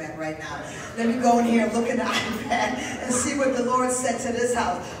church I'm at right now. Let me go in here and look at the iPad and see what the Lord said to this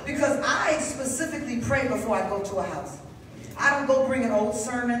house. Because I specifically pray before I go to a house. I don't go bringing old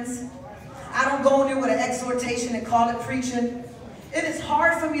sermons. I don't go in there with an exhortation and call it preaching. It is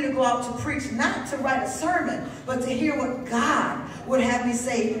hard for me to go out to preach, not to write a sermon, but to hear what God would have me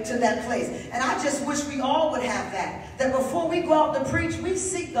say to that place. And I just wish we all would have that. That before we go out to preach, we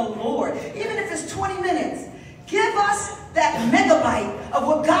seek the Lord. Even if it's 20 minutes, give us that megabyte of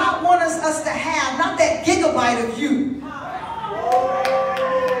what God wants us to have, not that gigabyte of you.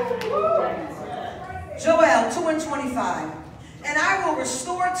 Joel 2:25. And I will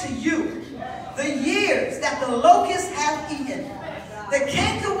restore to you the years that the locust hath eaten, the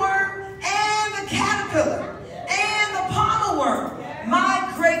cankerworm and the caterpillar and the palmerworm,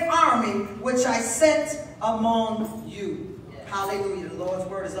 my great army which I sent among you. Hallelujah. The Lord's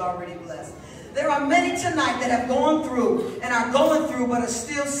word is already blessed. There are many tonight that have gone through and are going through but are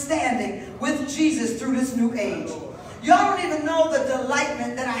still standing with Jesus through this new age. Y'all don't even know the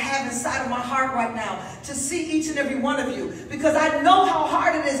delightment that I have inside of my heart right now to see each and every one of you, because I know how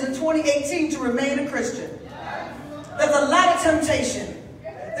hard it is in 2018 to remain a Christian. There's a lot of temptation.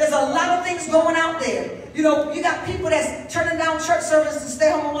 There's a lot of things going out there. You know, you got people that's turning down church service to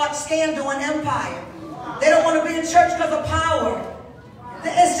stay home and watch Scandal and Empire. They don't want to be in church because of power.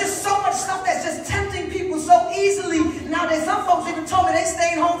 It's just so much stuff that's just tempting people so easily. Nowadays, some folks even told me they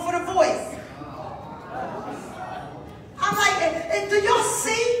stayed home for The Voice. I'm like, do y'all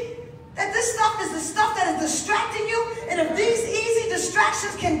see that this stuff is the stuff that is distracting you? And if these easy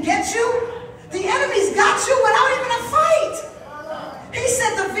distractions can get you, the enemy's got you without even a fight. He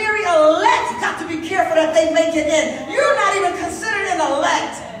said the very elect got to be careful that they make it in. You're not even considered an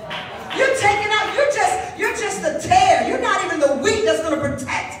elect. You're taken out. You're just a tear. You're not even the wheat that's going to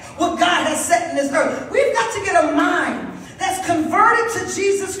protect what God has set in this earth. We've got to get a mind that's converted to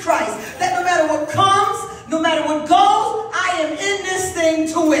Jesus Christ, that no matter what comes, no matter what goes, I am in this thing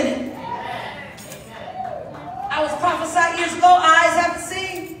to win it. I was prophesied years ago, eyes haven't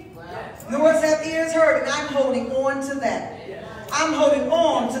seen, nor have ears heard, and I'm holding on to that. I'm holding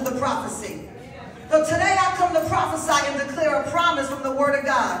on to the prophecy. So today I come to prophesy and declare a promise from the Word of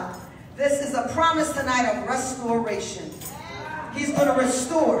God. This is a promise tonight of restoration. He's going to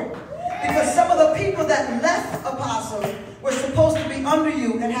restore. Because some of the people that left Apostle were supposed to be under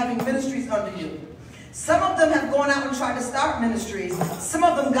you and having ministries under you. Some of them have gone out and tried to start ministries. Some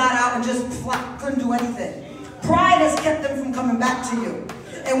of them got out and just couldn't do anything. Pride has kept them from coming back to you.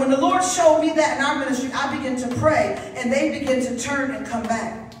 And when the Lord showed me that in our ministry, I began to pray, and they began to turn and come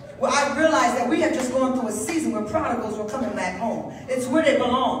back. Well, I realized that we have just gone through a season where prodigals were coming back home. It's where they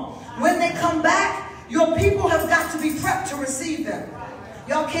belong. When they come back, your people have got to be prepped to receive them.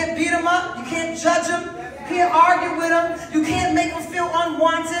 Y'all can't beat them up. You can't judge them. You can't argue with them. You can't make them feel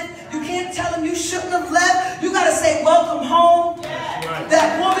unwanted. You can't tell them you shouldn't have left. You got to say, welcome home.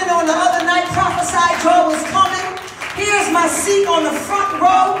 That woman on the other night prophesied Joe was coming. Here's my seat on the front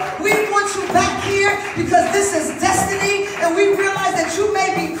row. We want you back here because this is destiny. And we realize that you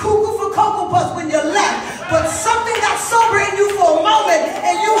may be cuckoo for Cocoa Puffs when you left. But something got sober in you for a moment.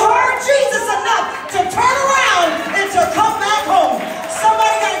 And you heard Jesus enough to turn around and to come back home.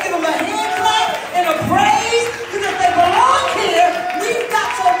 Somebody got to give them a hand clap and a praise. Because if they belong here, we've got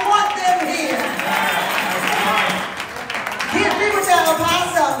to want them here. Can't be with that,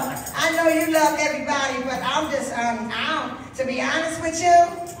 Apostle. I know you love everybody, but I'm just, to be honest with you,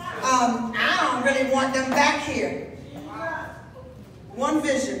 I don't really want them back here. One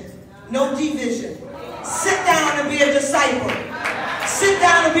vision, no division. Sit down and be a disciple. Sit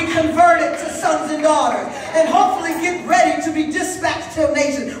down and be converted to sons and daughters. And hopefully get ready to be dispatched to a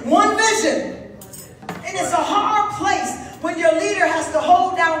nation. One vision. And it's a hard place when your leader has to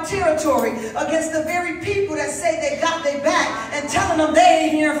hold down territory against the very people that say they got their back and telling them they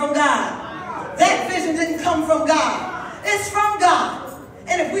ain't hearing from God. That vision didn't come from God. It's from God.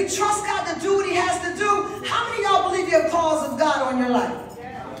 And if we trust God to do what he has to do, how many of y'all believe you have calls of God on your life?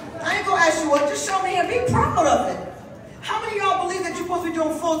 I ain't going to ask you what. Just show me here. Be proud of it. How many of y'all believe that you're supposed to be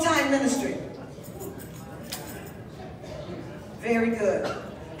doing full-time ministry? Very good.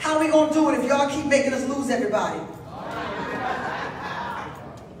 How are we going to do it if y'all keep making us lose everybody?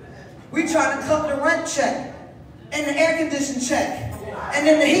 We trying to cut the rent check and the air conditioning check. And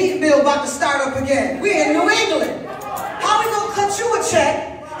then the heat bill about to start up again. We're in New England. How are we going to cut you a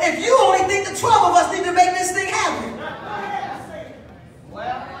check if you only think the 12 of us need to make this thing happen?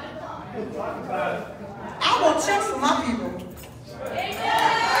 I want checks for my people.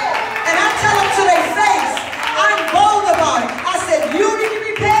 And I tell them to their face, I'm bold about it. I said, you need to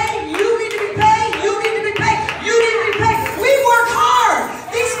be paid, you need to be paid, you need to be paid, you need to be paid. We work hard.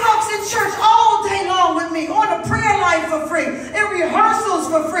 These folks in church all day long with me, on the prayer line for free, in rehearsals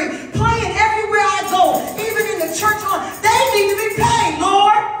for free, playing everywhere I go, even in the church. They need to be paid,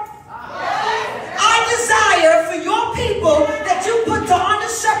 Lord. I desire for your people that you put to under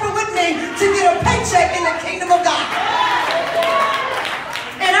shepherd with me to get a paycheck in the kingdom of God.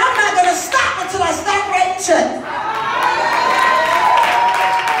 And I'm not going to stop until I start writing checks.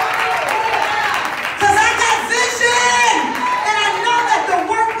 Because I got vision. And I know that the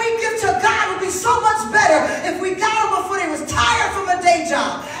work we give to God would be so much better if we got them before they was tired from a day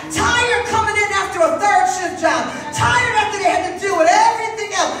job, tired coming in after a third shift job, tired after they had to deal with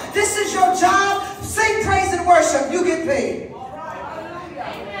everything else. This is your job. Sing, praise, and worship. You get paid.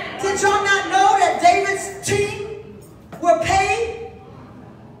 Did y'all not know that David's team were paid?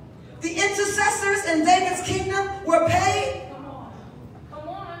 The intercessors in David's kingdom were paid.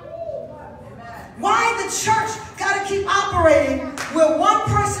 Why the church got to keep operating with one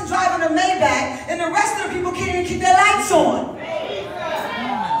person driving a Maybach and the rest of the people can't even keep their lights on?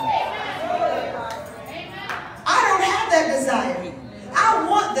 I don't have that desire. I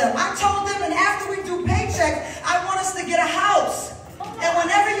want them. I told them, and after we do paychecks, I want us to get a house. And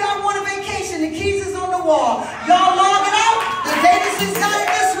whenever y'all want a vacation, the keys is on the wall. Y'all log it out. The Davises got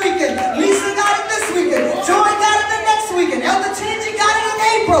it this weekend. Lisa got it this weekend. Joy got it the next weekend. Elder Tangi got it in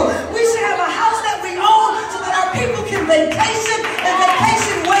April. We should have a house that we own so that our people can vacation and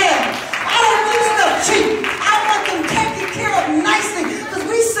vacation well. I don't do stuff cheap. I want them taken care of nicely because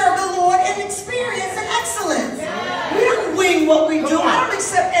we serve the Lord in experience and excellence. We don't wing what we do. I don't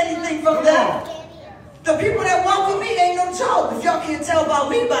accept anything from them. The people that walk with me ain't no joke. If y'all can't tell about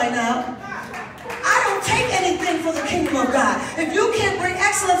me by now, I don't take anything for the kingdom of God. If you can't bring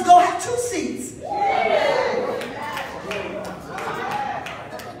excellence, go have 2 seats.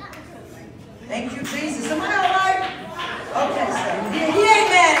 Thank you, Jesus. Am I all right? Okay, so he ain't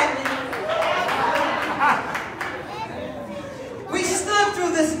mad at me. We stood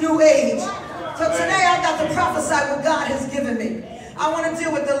through this new age. So today I got to prophesy what God has given me. I want to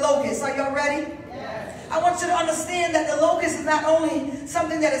deal with the locust. Are y'all ready? I want you to understand that the locust is not only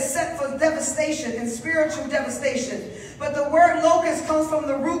something that is set for devastation and spiritual devastation, but the word locust comes from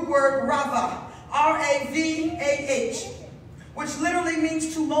the root word rava, R-A-V-A-H, which literally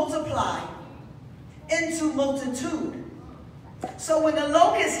means to multiply into multitude. So when the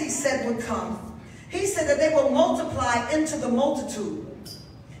locust, he said, would come, he said that they will multiply into the multitude.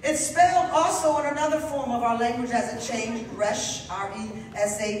 It's spelled also in another form of our language as it changed, resh,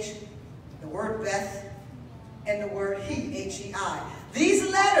 R-E-S-H, the word Beth, and the word he, H-E-I.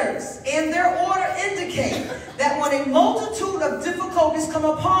 These letters and their order indicate that when a multitude of difficulties come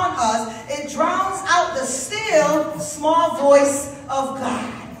upon us, it drowns out the still small voice of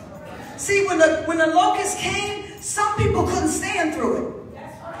God. See, when the locust came, some people couldn't stand through it.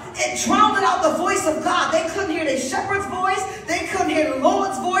 It drowned out the voice of God. They couldn't hear their shepherd's voice. They couldn't hear the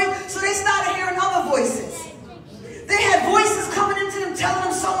Lord's voice. So they started hearing other voices. They had voices coming into them telling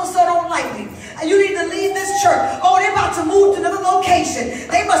them so-and-so don't like me. And you need to leave this church. Oh, they're about to move to another location.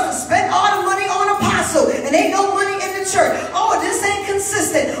 They must have spent all the money on apostle. And ain't no money in the church. Oh, this ain't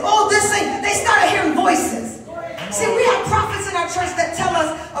consistent. Oh, this ain't. They started hearing voices. See, we have prophets in our church that tell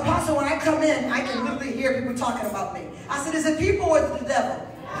us, Apostle, when I come in, I can literally hear people talking about me. I said, is it people or is it the devil?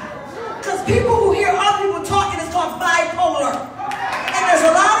 Because people who hear other people talking is called bipolar. And there's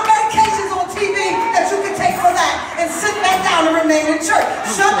a lot of medications on TV that you can take for that and sit back down and remain in church.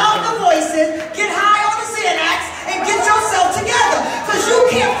 Shut out the voices, get high on the Xanax, and get yourself together. Because you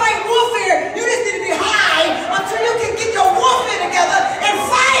can't fight warfare. You just need to be high until you can get your warfare together and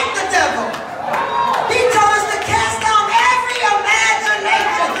fight the devil. He told us to cast down every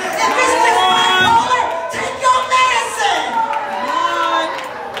imagination. If it's just bipolar, take your medicine.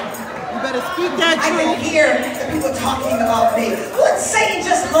 You better speak that truth. I can hear the people talking about me. Wouldn't Satan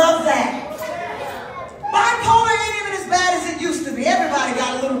just love that? Bipolar ain't even as bad as it used to be. Everybody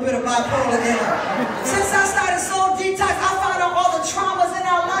got a little bit of bipolar in them. Since I started Soul Detox, I found out all the traumas in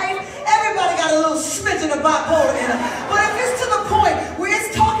our life. Everybody got a little smidgen of bipolar in them. But if it's to the point where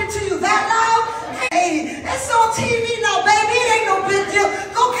it's talking to you that loud, hey, it's on TV now, baby. It ain't no big deal.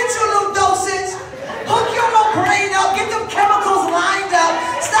 Go get your little dosage. Hook your little brain up. Get them chemicals lined up.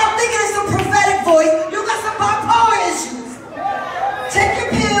 Stop thinking it's a prophetic voice. You got some bipolar issues. Take your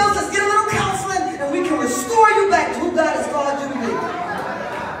pills. Let's get a little counseling, and we can restore you back to who God has called you to be.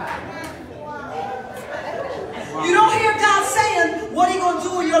 You don't hear God saying what He's going to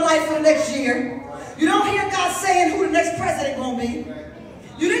do in your life life for the next year. You don't hear God saying who the next president going to be.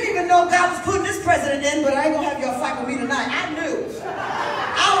 You didn't even know God was putting this president in, but I ain't going to have y'all fight with me tonight. I knew.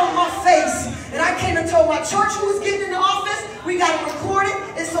 Out on my face. And I came and told my church who was getting in the office. We got it recorded.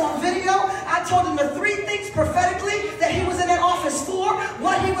 It's on video. I told him the 3 things prophetically that he was in that office for,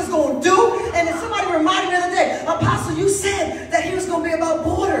 what he was going to do. And then somebody reminded me the other day, Apostle, you said that he was going to be about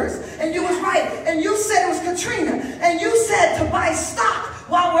borders. And you was right. And you said it was Katrina. And you said to buy stock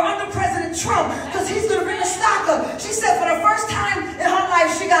while we're under President Trump, because he's going to bring the stock up. She said for the first time in her life,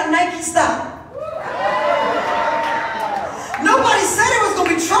 she got Nike stock. Nobody said it was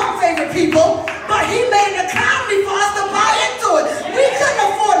going to be Trump favorite people, but he made an economy for us to buy into it. We couldn't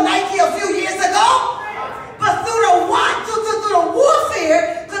afford Nike a few years ago, but through the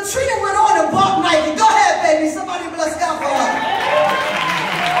warfare, Katrina went on and bought Nike. Go ahead, baby. Somebody bless God for her.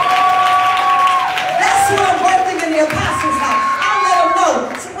 That's what I'm working in the apostles' house. I'll let them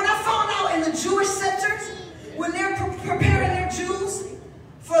know. So when I found out in the Jewish centers, when they're preparing their Jews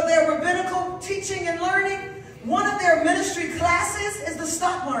for their rabbinical teaching and learning, one of their ministry classes is the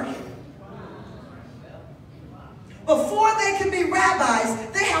stock market. Before they can be rabbis,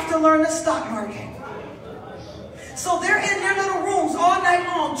 they have to learn the stock market. So they're in their little rooms all night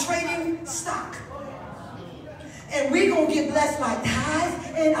long trading stock. And we're going to get blessed by tithes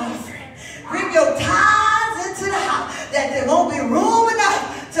and offering. Bring your tithes into the house, that there won't be room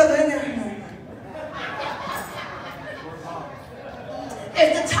enough to...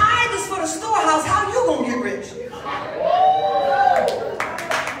 If the tithe is for the storehouse, how you going to get rich?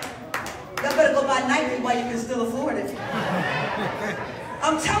 Y'all better go buy Nike while you can still afford it.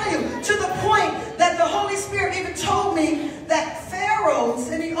 I'm telling you, to the point that the Holy Spirit even told me that pharaohs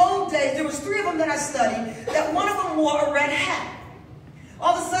in the old days, there was 3 of them that I studied, that one of them wore a red hat.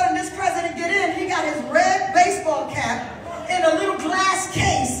 All of a sudden, this president get in, he got his red baseball cap in a little glass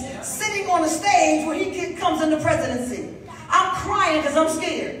case sitting on the stage where he comes in the presidency. I'm crying because I'm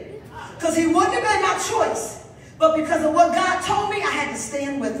scared. Because he wouldn't have been my choice. But because of what God told me, I had to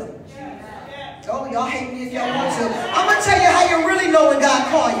stand with him. Oh, y'all hate me if y'all want to. I'm going to tell you how you really know when God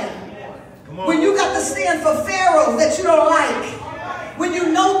called you. When you got to stand for pharaohs that you don't like. When you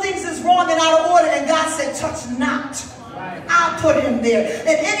know things is wrong and out of order and God said, touch not. I'll put him there.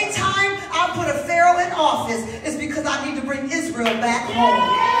 And anytime I put a pharaoh in office, it's because I need to bring Israel back home.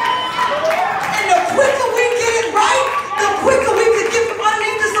 And the quicker we get it right, the quicker we could get from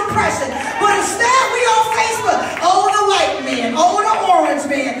underneath this oppression. But instead, we on Facebook. Oh, the white man. Oh, the orange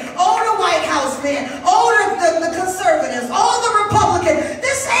man. Oh, the White House man. Oh, the conservatives. Oh, the Republicans.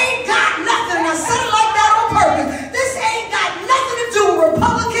 This ain't got nothing. And I said it like that on purpose. This ain't got nothing to do with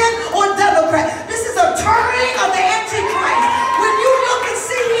Republican or Democrat. This is a turning of the Antichrist. When you look and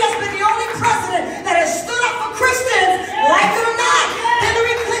see he has been the only president that has stood up for Christians, like it or not,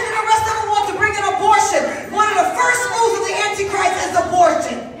 Hillary Clinton and the rest of them want to bring in abortion. One of the first moves of the Antichrist is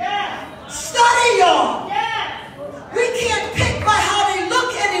abortion. Study, y'all. We can't pick by how they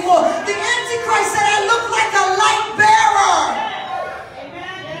look anymore. The Antichrist said, I look like a light bearer.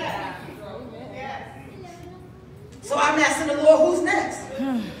 So I'm asking the Lord, who's next?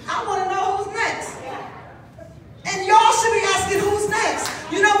 I want to know who's next. And y'all should be asking who's next.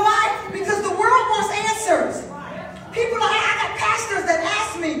 You know why? Because the world wants answers. People like, I got pastors that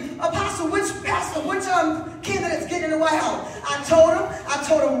ask me, Apostle, which candidate's getting in the White House? I told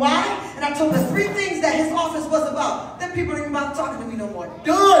him why, and I told him the 3 things that his office was about. Then people ain't about talking to me no more.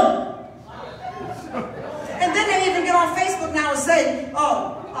 Done. And then they even get on Facebook now and say,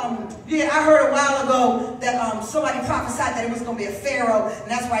 yeah, I heard a while ago that somebody prophesied that it was going to be a pharaoh, and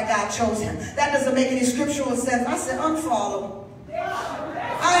that's why God chose him. That doesn't make any scriptural sense. I said, unfollow.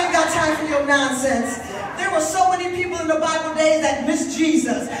 I ain't got time for your nonsense. There were so many people in the Bible days that missed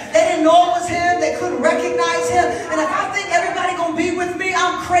Jesus. They didn't know it was him. They couldn't recognize him. And if I think everybody going to be with me,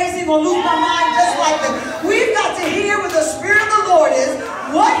 I'm crazy, going to lose my mind just like them. We've got to hear what the Spirit of the Lord is,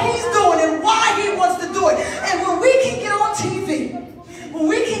 what he's doing, and why he wants to do it. And when we can get on TV, when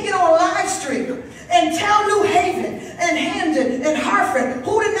we can get on live stream and tell New Haven and Hamden and Hartford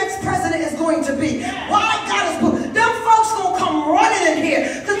who the next president is going to be, why God is put, them folks going to come running in here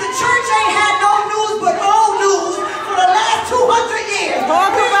because the church ain't had no news but old news for the last 200 years.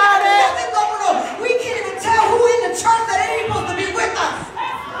 Talk about it. Nothing going on. We can't even tell who in the church that ain't supposed to be with us.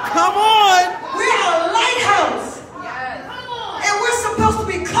 Come on. We're a lighthouse. Yes. And we're supposed to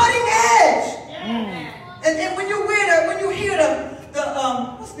be cutting edge. Yes. And when you hear the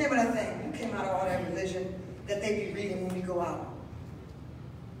what's the name of that thing? You came out of all that religion that they be reading when we go out.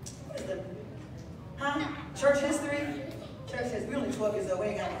 What is it? Huh? Church history? Church history. We're only 12 years old. We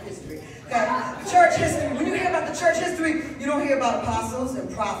ain't got no history. Okay? Church history. When you hear about the church history, you don't hear about apostles and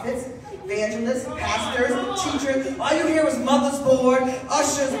prophets, evangelists, pastors, teachers. All you hear is mother's board,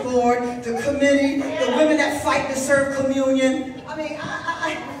 usher's board, the committee, the women that fight to serve communion. I mean,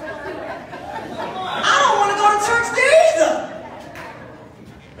 I don't want to go to church there either.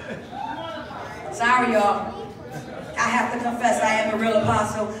 Sorry, y'all. I have to confess I am a real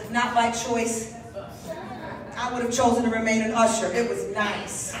apostle, not by choice. I would have chosen to remain an usher. It was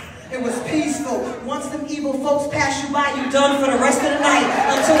nice. It was peaceful. Once them evil folks pass you by, you done for the rest of the night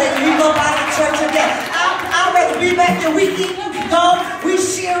until they leave up out of the church again. I'd rather be back there. We eating, we gone, we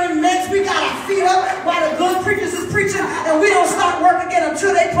sharing mints, we got our feet up while the good preachers is preaching, and we don't start work again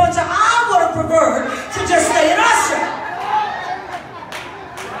until they punch out. I would have preferred to just stay an usher.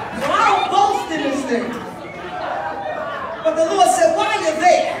 So I don't boast in this thing. But the Lord said, while you're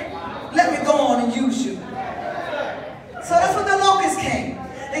there, let me go on and use you. So that's what the locust came.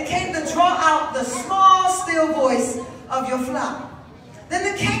 They came to draw out the small, still voice of your flock. Then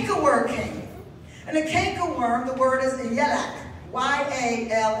the cankerworm came. And the cankerworm, the word is yalak,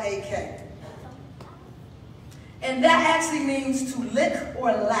 Y-A-L-A-K. And that actually means to lick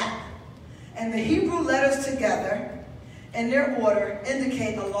or lap. And the Hebrew letters together in their order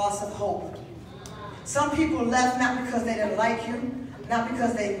indicate a loss of hope. Some people left not because they didn't like you, not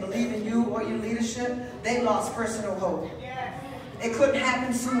because they believe in you or your leadership. They lost personal hope. It couldn't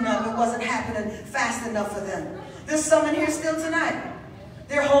happen soon enough. It wasn't happening fast enough for them. There's some in here still tonight.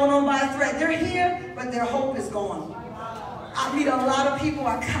 They're holding on by a thread. They're here, but their hope is gone. I meet a lot of people.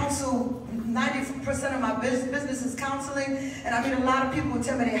 I counsel. 90% of my business is counseling. And I meet a lot of people who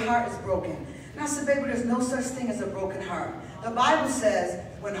tell me their heart is broken. And I said, baby, there's no such thing as a broken heart. The Bible says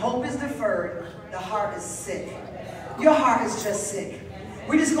when hope is deferred, the heart is sick. Your heart is just sick.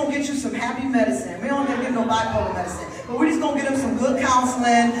 We're just going to get you some happy medicine. We don't get no bipolar medicine. But we're just going to get them some good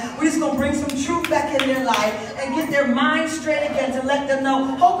counseling. We're just going to bring some truth back in their life and get their mind straight again to let them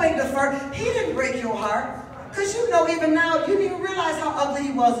know hope ain't deferred. He didn't break your heart. Because you know even now, you didn't even realize how ugly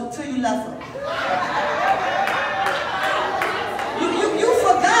he was until you left him. You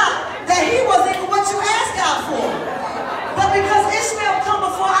forgot that he wasn't even what you asked God for. But because Ishmael come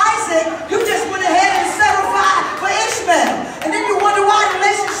before Isaac, you just went ahead and settled for Ishmael. And then you wonder why the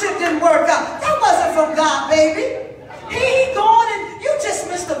relationship didn't work out. That wasn't from God, baby. He gone and you just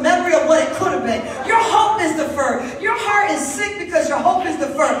missed the memory of what it could have been. Your hope is deferred. Your heart is sick because your hope is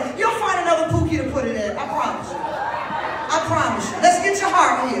deferred. You'll find another pookie to put it in. I promise you. I promise you. Let's get your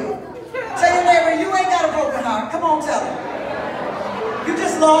heart healed. Tell your neighbor, you ain't got a broken heart. Come on, tell him. You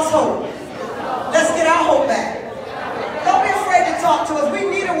just lost hope. Let's get our hope back. Don't be afraid to talk to us. We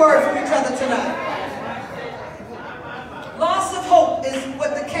need a word from each other tonight. Loss of hope is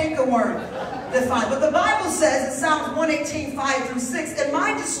what the cankerworm defined. But the Bible says in Psalms 118:5-6, in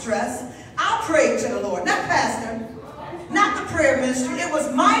my distress, I prayed to the Lord. Not pastor, not the prayer ministry. It was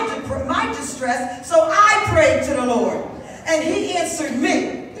my distress, so I prayed to the Lord. And he answered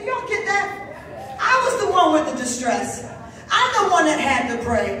me. Do y'all get that? I was the one with the distress. I'm the one that had to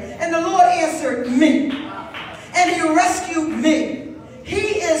pray. And the Lord answered me. And he rescued me.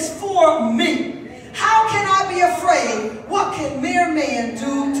 He is for me. How can I be afraid? What can mere man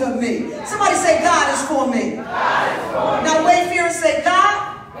do to me? Somebody say, God is for me. God is for me. Now Wayfaring say,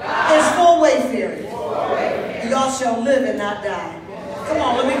 God is for Wayfaring. And y'all shall live and not die. Come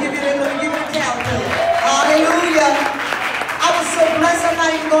on, let me give you the caterpillar. Hallelujah. I was so blessed. I'm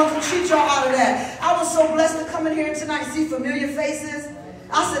not even going to cheat y'all out of that. I was so blessed to come in here tonight and see familiar faces.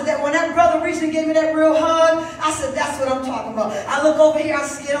 I said that when that brother reached and gave me that real hug, I said, that's what I'm talking about. I look over here, I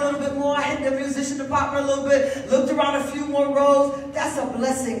skid a little bit more. I hit the musician department a little bit, looked around a few more rows. That's a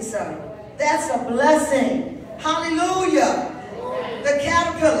blessing, sir. That's a blessing. Hallelujah. The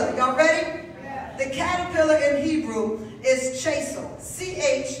caterpillar. Y'all ready? The caterpillar in Hebrew is chasel.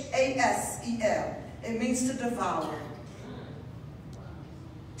 C-H-A-S-E-L. It means to devour.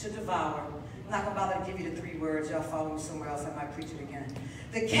 To devour. I'm not going to bother to give you the 3 words. Y'all follow me somewhere else. I might preach it again.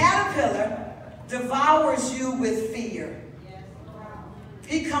 The caterpillar devours you with fear.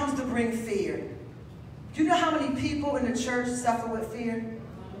 He comes to bring fear. Do you know how many people in the church suffer with fear?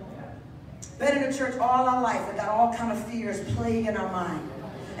 Been in the church all our life and got all kind of fears plaguing our mind.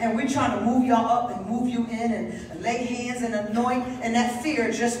 And we're trying to move y'all up and move you in and lay hands and anoint, and that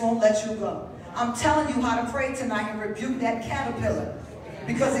fear just won't let you go. I'm telling you how to pray tonight and rebuke that caterpillar.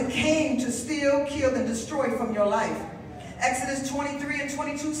 Because it came to steal, kill, and destroy from your life. Exodus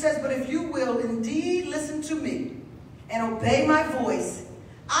 23:22 says, but if you will indeed listen to me and obey my voice,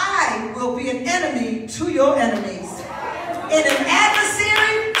 I will be an enemy to your enemies and an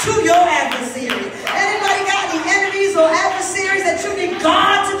adversary to your adversary. Anybody got any enemies or adversaries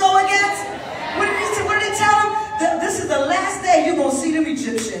see them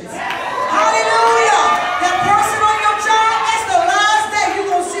Egyptians. Hallelujah. That person on your job, that's the last day you're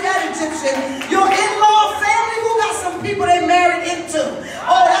going to see that Egyptian. Your in-law family, who got some people they married into.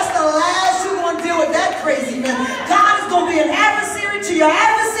 Oh, that's the last you're going to deal with that crazy man. God is going to be an adversary to your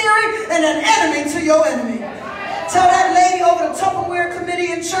adversary and an enemy to your enemy. Tell that lady over the Tupperware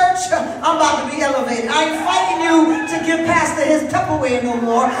committee in church, I'm about to be elevated. I ain't fighting you to give Pastor his Tupperware no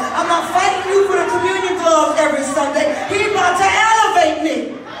more. I'm not fighting you for the communion gloves every Sunday. He's about to elevate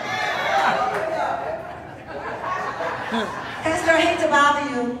me. Pastor, I hate to bother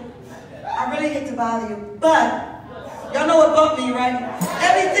you. I really hate to bother you. But, y'all know what bumped me, right?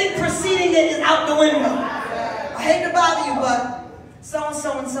 Everything preceding it is out the window. I hate to bother you, but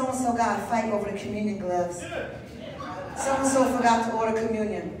so-and-so and so-and-so got a fight over the communion gloves. So-and-so forgot to order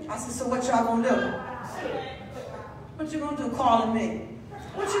communion. I said, so what y'all gonna do? What you gonna do calling me?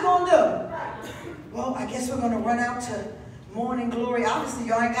 What you gonna do? Well, I guess we're gonna run out to morning glory. Obviously,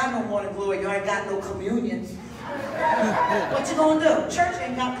 y'all ain't got no morning glory. Y'all ain't got no communion. What you gonna do? Church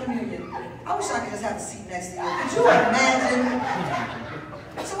ain't got communion. I wish I could just have a seat next to you. Could you imagine?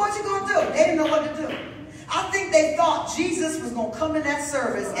 So what you gonna do? They didn't know what to do. I think they thought Jesus was going to come in that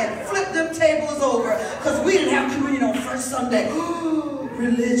service and flip them tables over because we didn't have communion on first Sunday.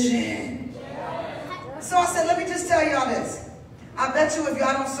 Religion. So I said, let me just tell y'all this. I bet you if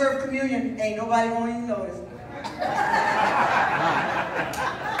y'all don't serve communion, ain't nobody going to even notice.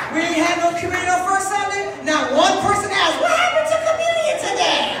 We ain't had no communion on first Sunday. Not one person asked, what happened to communion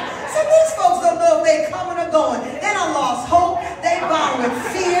today? So these folks don't know if they coming or going. They done lost hope. They bound with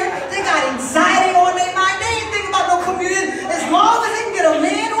fear. They got anxiety on their mind. They ain't thinking about no communion. As long as they can get a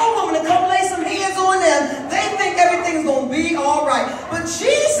man or a woman to come lay some hands on them, they think everything's going to be all right. But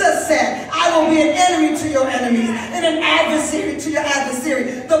Jesus said, I will be an enemy to your enemies and an adversary to your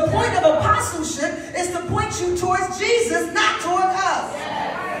adversary. The point of apostleship is to point you towards Jesus, not towards us.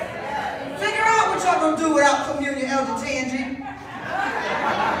 Figure out what y'all going to do without communion, Elder Tangi.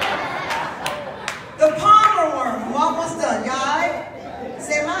 The palmerworm, I'm almost done. Y'all right?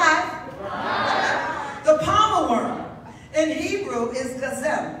 Say my. The palmerworm in Hebrew is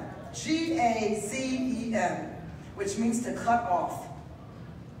gazem, G-A-Z-E-M, which means to cut off.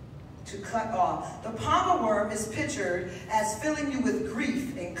 To cut off. The palmerworm is pictured as filling you with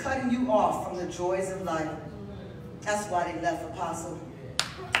grief and cutting you off from the joys of life. That's why they left, Apostle.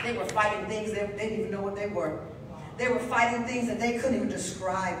 They were fighting things they didn't even know what they were. They were fighting things that they couldn't even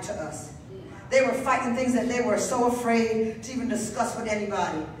describe to us. They were fighting things that they were so afraid to even discuss with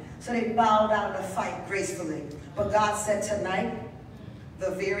anybody. So they bowed out of the fight gracefully. But God said tonight,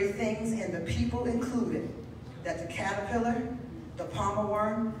 the very things and the people included, that the caterpillar, the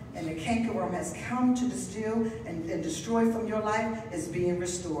palmerworm, and the cankerworm has come to distill and destroy from your life is being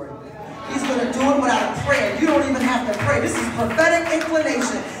restored. He's going to do it without a prayer. You don't even have to pray. This is prophetic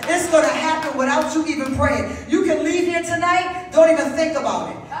inclination. It's going to happen without you even praying. You can leave here tonight, don't even think about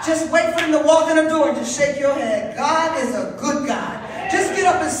it. Just wait for him to walk in the door and just shake your head. God is a good God. Just get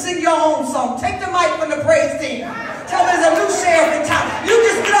up and sing your own song. Take the mic from the praise team. Tell me there's a new sheriff in town. You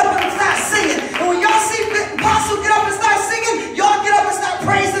just get up and start singing. And when y'all see Apostle get up and start singing, y'all get up and start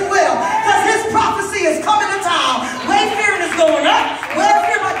praising Will. Because his prophecy is coming to town. Wayfaring is going up.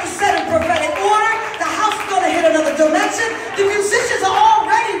 Wayfaring, like you said, in prophetic order. The house is going to hit another dimension. The musicians are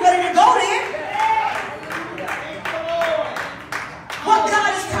already ready to go there. What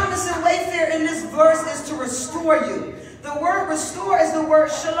God is promising Wayfair in this verse is to restore you. The word restore is the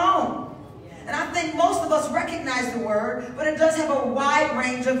word shalom. And I think most of us recognize the word, but it does have a wide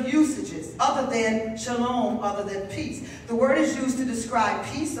range of usages other than shalom, other than peace. The word is used to describe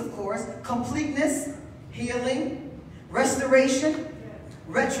peace, of course, completeness, healing, restoration,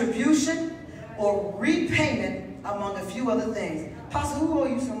 retribution, or repayment, among a few other things. Pastor, who owe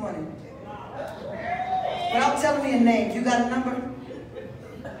you some money? Without telling me a name, you got a number?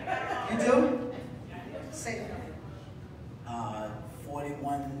 You do? Say it.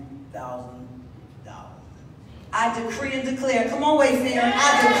 $41,000. I decree and declare, come on, Wayfaring, I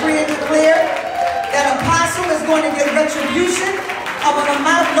decree and declare that Apostle is going to get retribution of an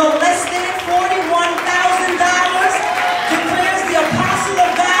amount no less than $41,000. Declares the Apostle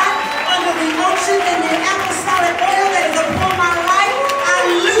of God under the unction and the apostolic oil that is upon my life.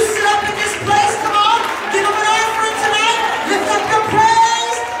 I loose it up in this place. Come on, give him an offering tonight. Lift up your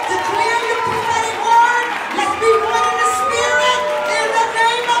praise. Declare your prophetic word. Let's be one in the Spirit in the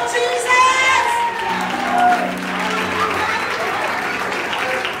name of Jesus.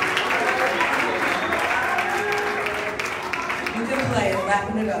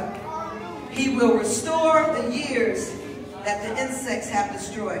 Wrapping it up. He will restore the years that the insects have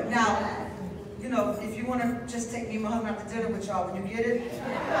destroyed. Now, you know, if you want to just take me and my husband out to dinner with y'all when you get it,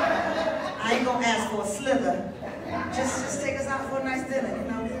 I ain't going to ask for a slither. Just take us out for a nice dinner, you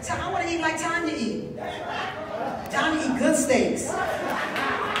know. I want to eat like Tanya eat. Tanya eat good steaks.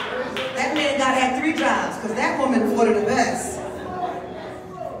 That man got to have 3 jobs because that woman ordered the best.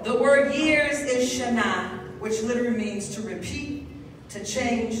 The word years is shana, which literally means to repeat, to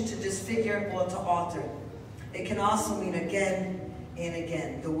change, to disfigure, or to alter. It can also mean again and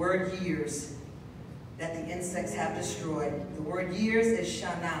again. The word years that the insects have destroyed. The word years is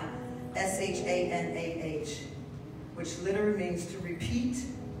shana, S-H-A-N-A-H, which literally means to repeat,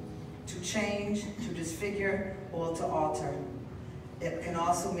 to change, to disfigure, or to alter. It can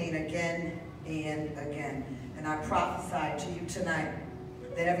also mean again and again. And I prophesy to you tonight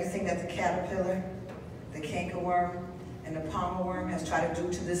that everything that the caterpillar, the cankerworm, and the palmerworm has tried to do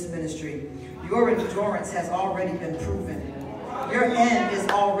to this ministry, your endurance has already been proven. Your end is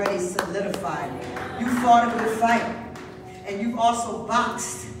already solidified. You fought a good fight. And you've also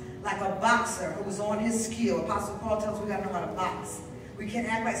boxed like a boxer who was on his skill. Apostle Paul tells us we got to know how to box. We can't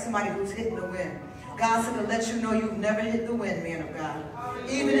act like somebody who's hitting the wind. God said to let you know you've never hit the wind, man of God.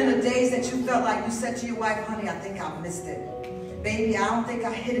 Even in the days that you felt like you said to your wife, honey, I think I missed it. Baby, I don't think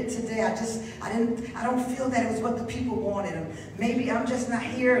I hit it today. I don't feel that it was what the people wanted. And maybe I'm just not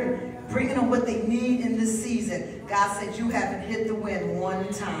here and bringing them what they need in this season. God said you haven't hit the wind one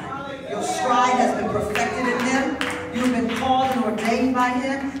time. Your stride has been perfected in Him. You've been called and ordained by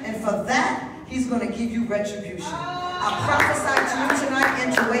Him. And for that, He's going to give you retribution. I prophesy to you tonight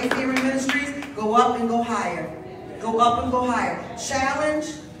into Wayfaring Ministries. Go up and go higher. Go up and go higher. Challenge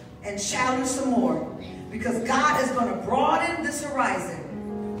and challenge some more. Because God is going to broaden this horizon.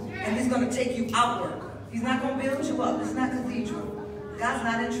 And He's going to take you outward. He's not going to build you up. It's not cathedral. God's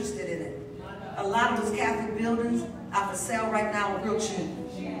not interested in it. A lot of those Catholic buildings are for sale right now real cheap.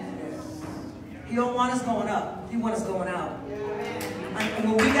 He don't want us going up. He wants us going out. And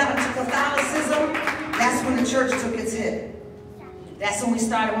when we got into Catholicism, that's when the church took its hit. That's when we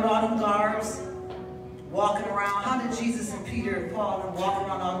started with all them garbs, walking around. How did Jesus and Peter and Paul walk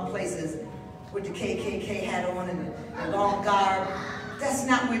around all the places with the KKK hat on and the long garb? That's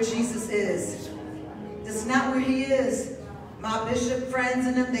not where Jesus is. That's not where He is. My bishop friends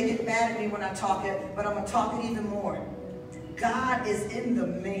and them, they get mad at me when I talk it, but I'm going to talk it even more. God is in the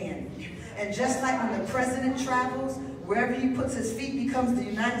man. And just like when the president travels, wherever he puts his feet becomes the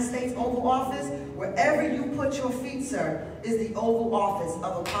United States Oval Office, wherever you put your feet, sir, is the Oval Office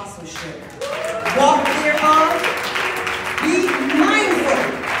of apostleship. Walk thereof. Be mindful.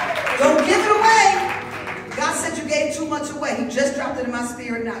 Don't give it away. God said you gave too much away. He just dropped it in my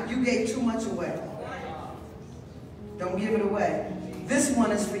spirit now. You gave too much away. Don't give it away. This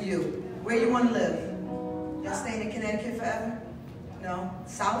one is for you. Where you want to live? Y'all staying in Connecticut forever? No?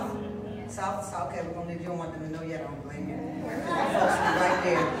 South? South? Okay, we're going to leave. You don't want them to know yet. I don't blame you. Folks are right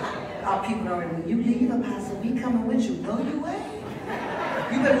there. Our people are when you leave, Apostle, we coming with you. Go your way.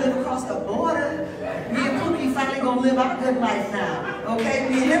 You better live across the border. Me and Pookie finally going to live our good life now. Okay?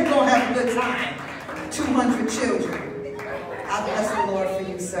 Me and him going to have a good time. 200 children. I bless the Lord for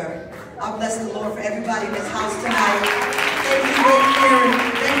you, sir. I bless the Lord for everybody in this house tonight. Thank you, Wayfaring.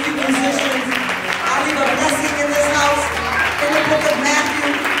 Thank you, musicians. I leave a blessing in this house. In the book of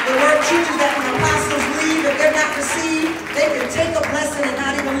Matthew, the word teaches that when apostles leave, if they're not received, they can take a blessing and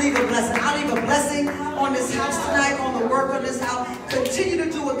not even leave a blessing. I leave a blessing on this house tonight, on the work on this house. Continue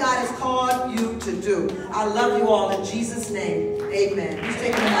to do what God has called you to do. I love you all in Jesus' name. Amen. Who's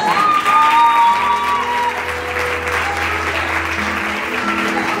taking the mic?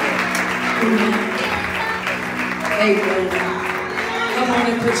 Amen. Come on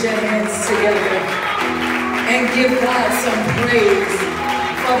and put your hands together and give God some praise.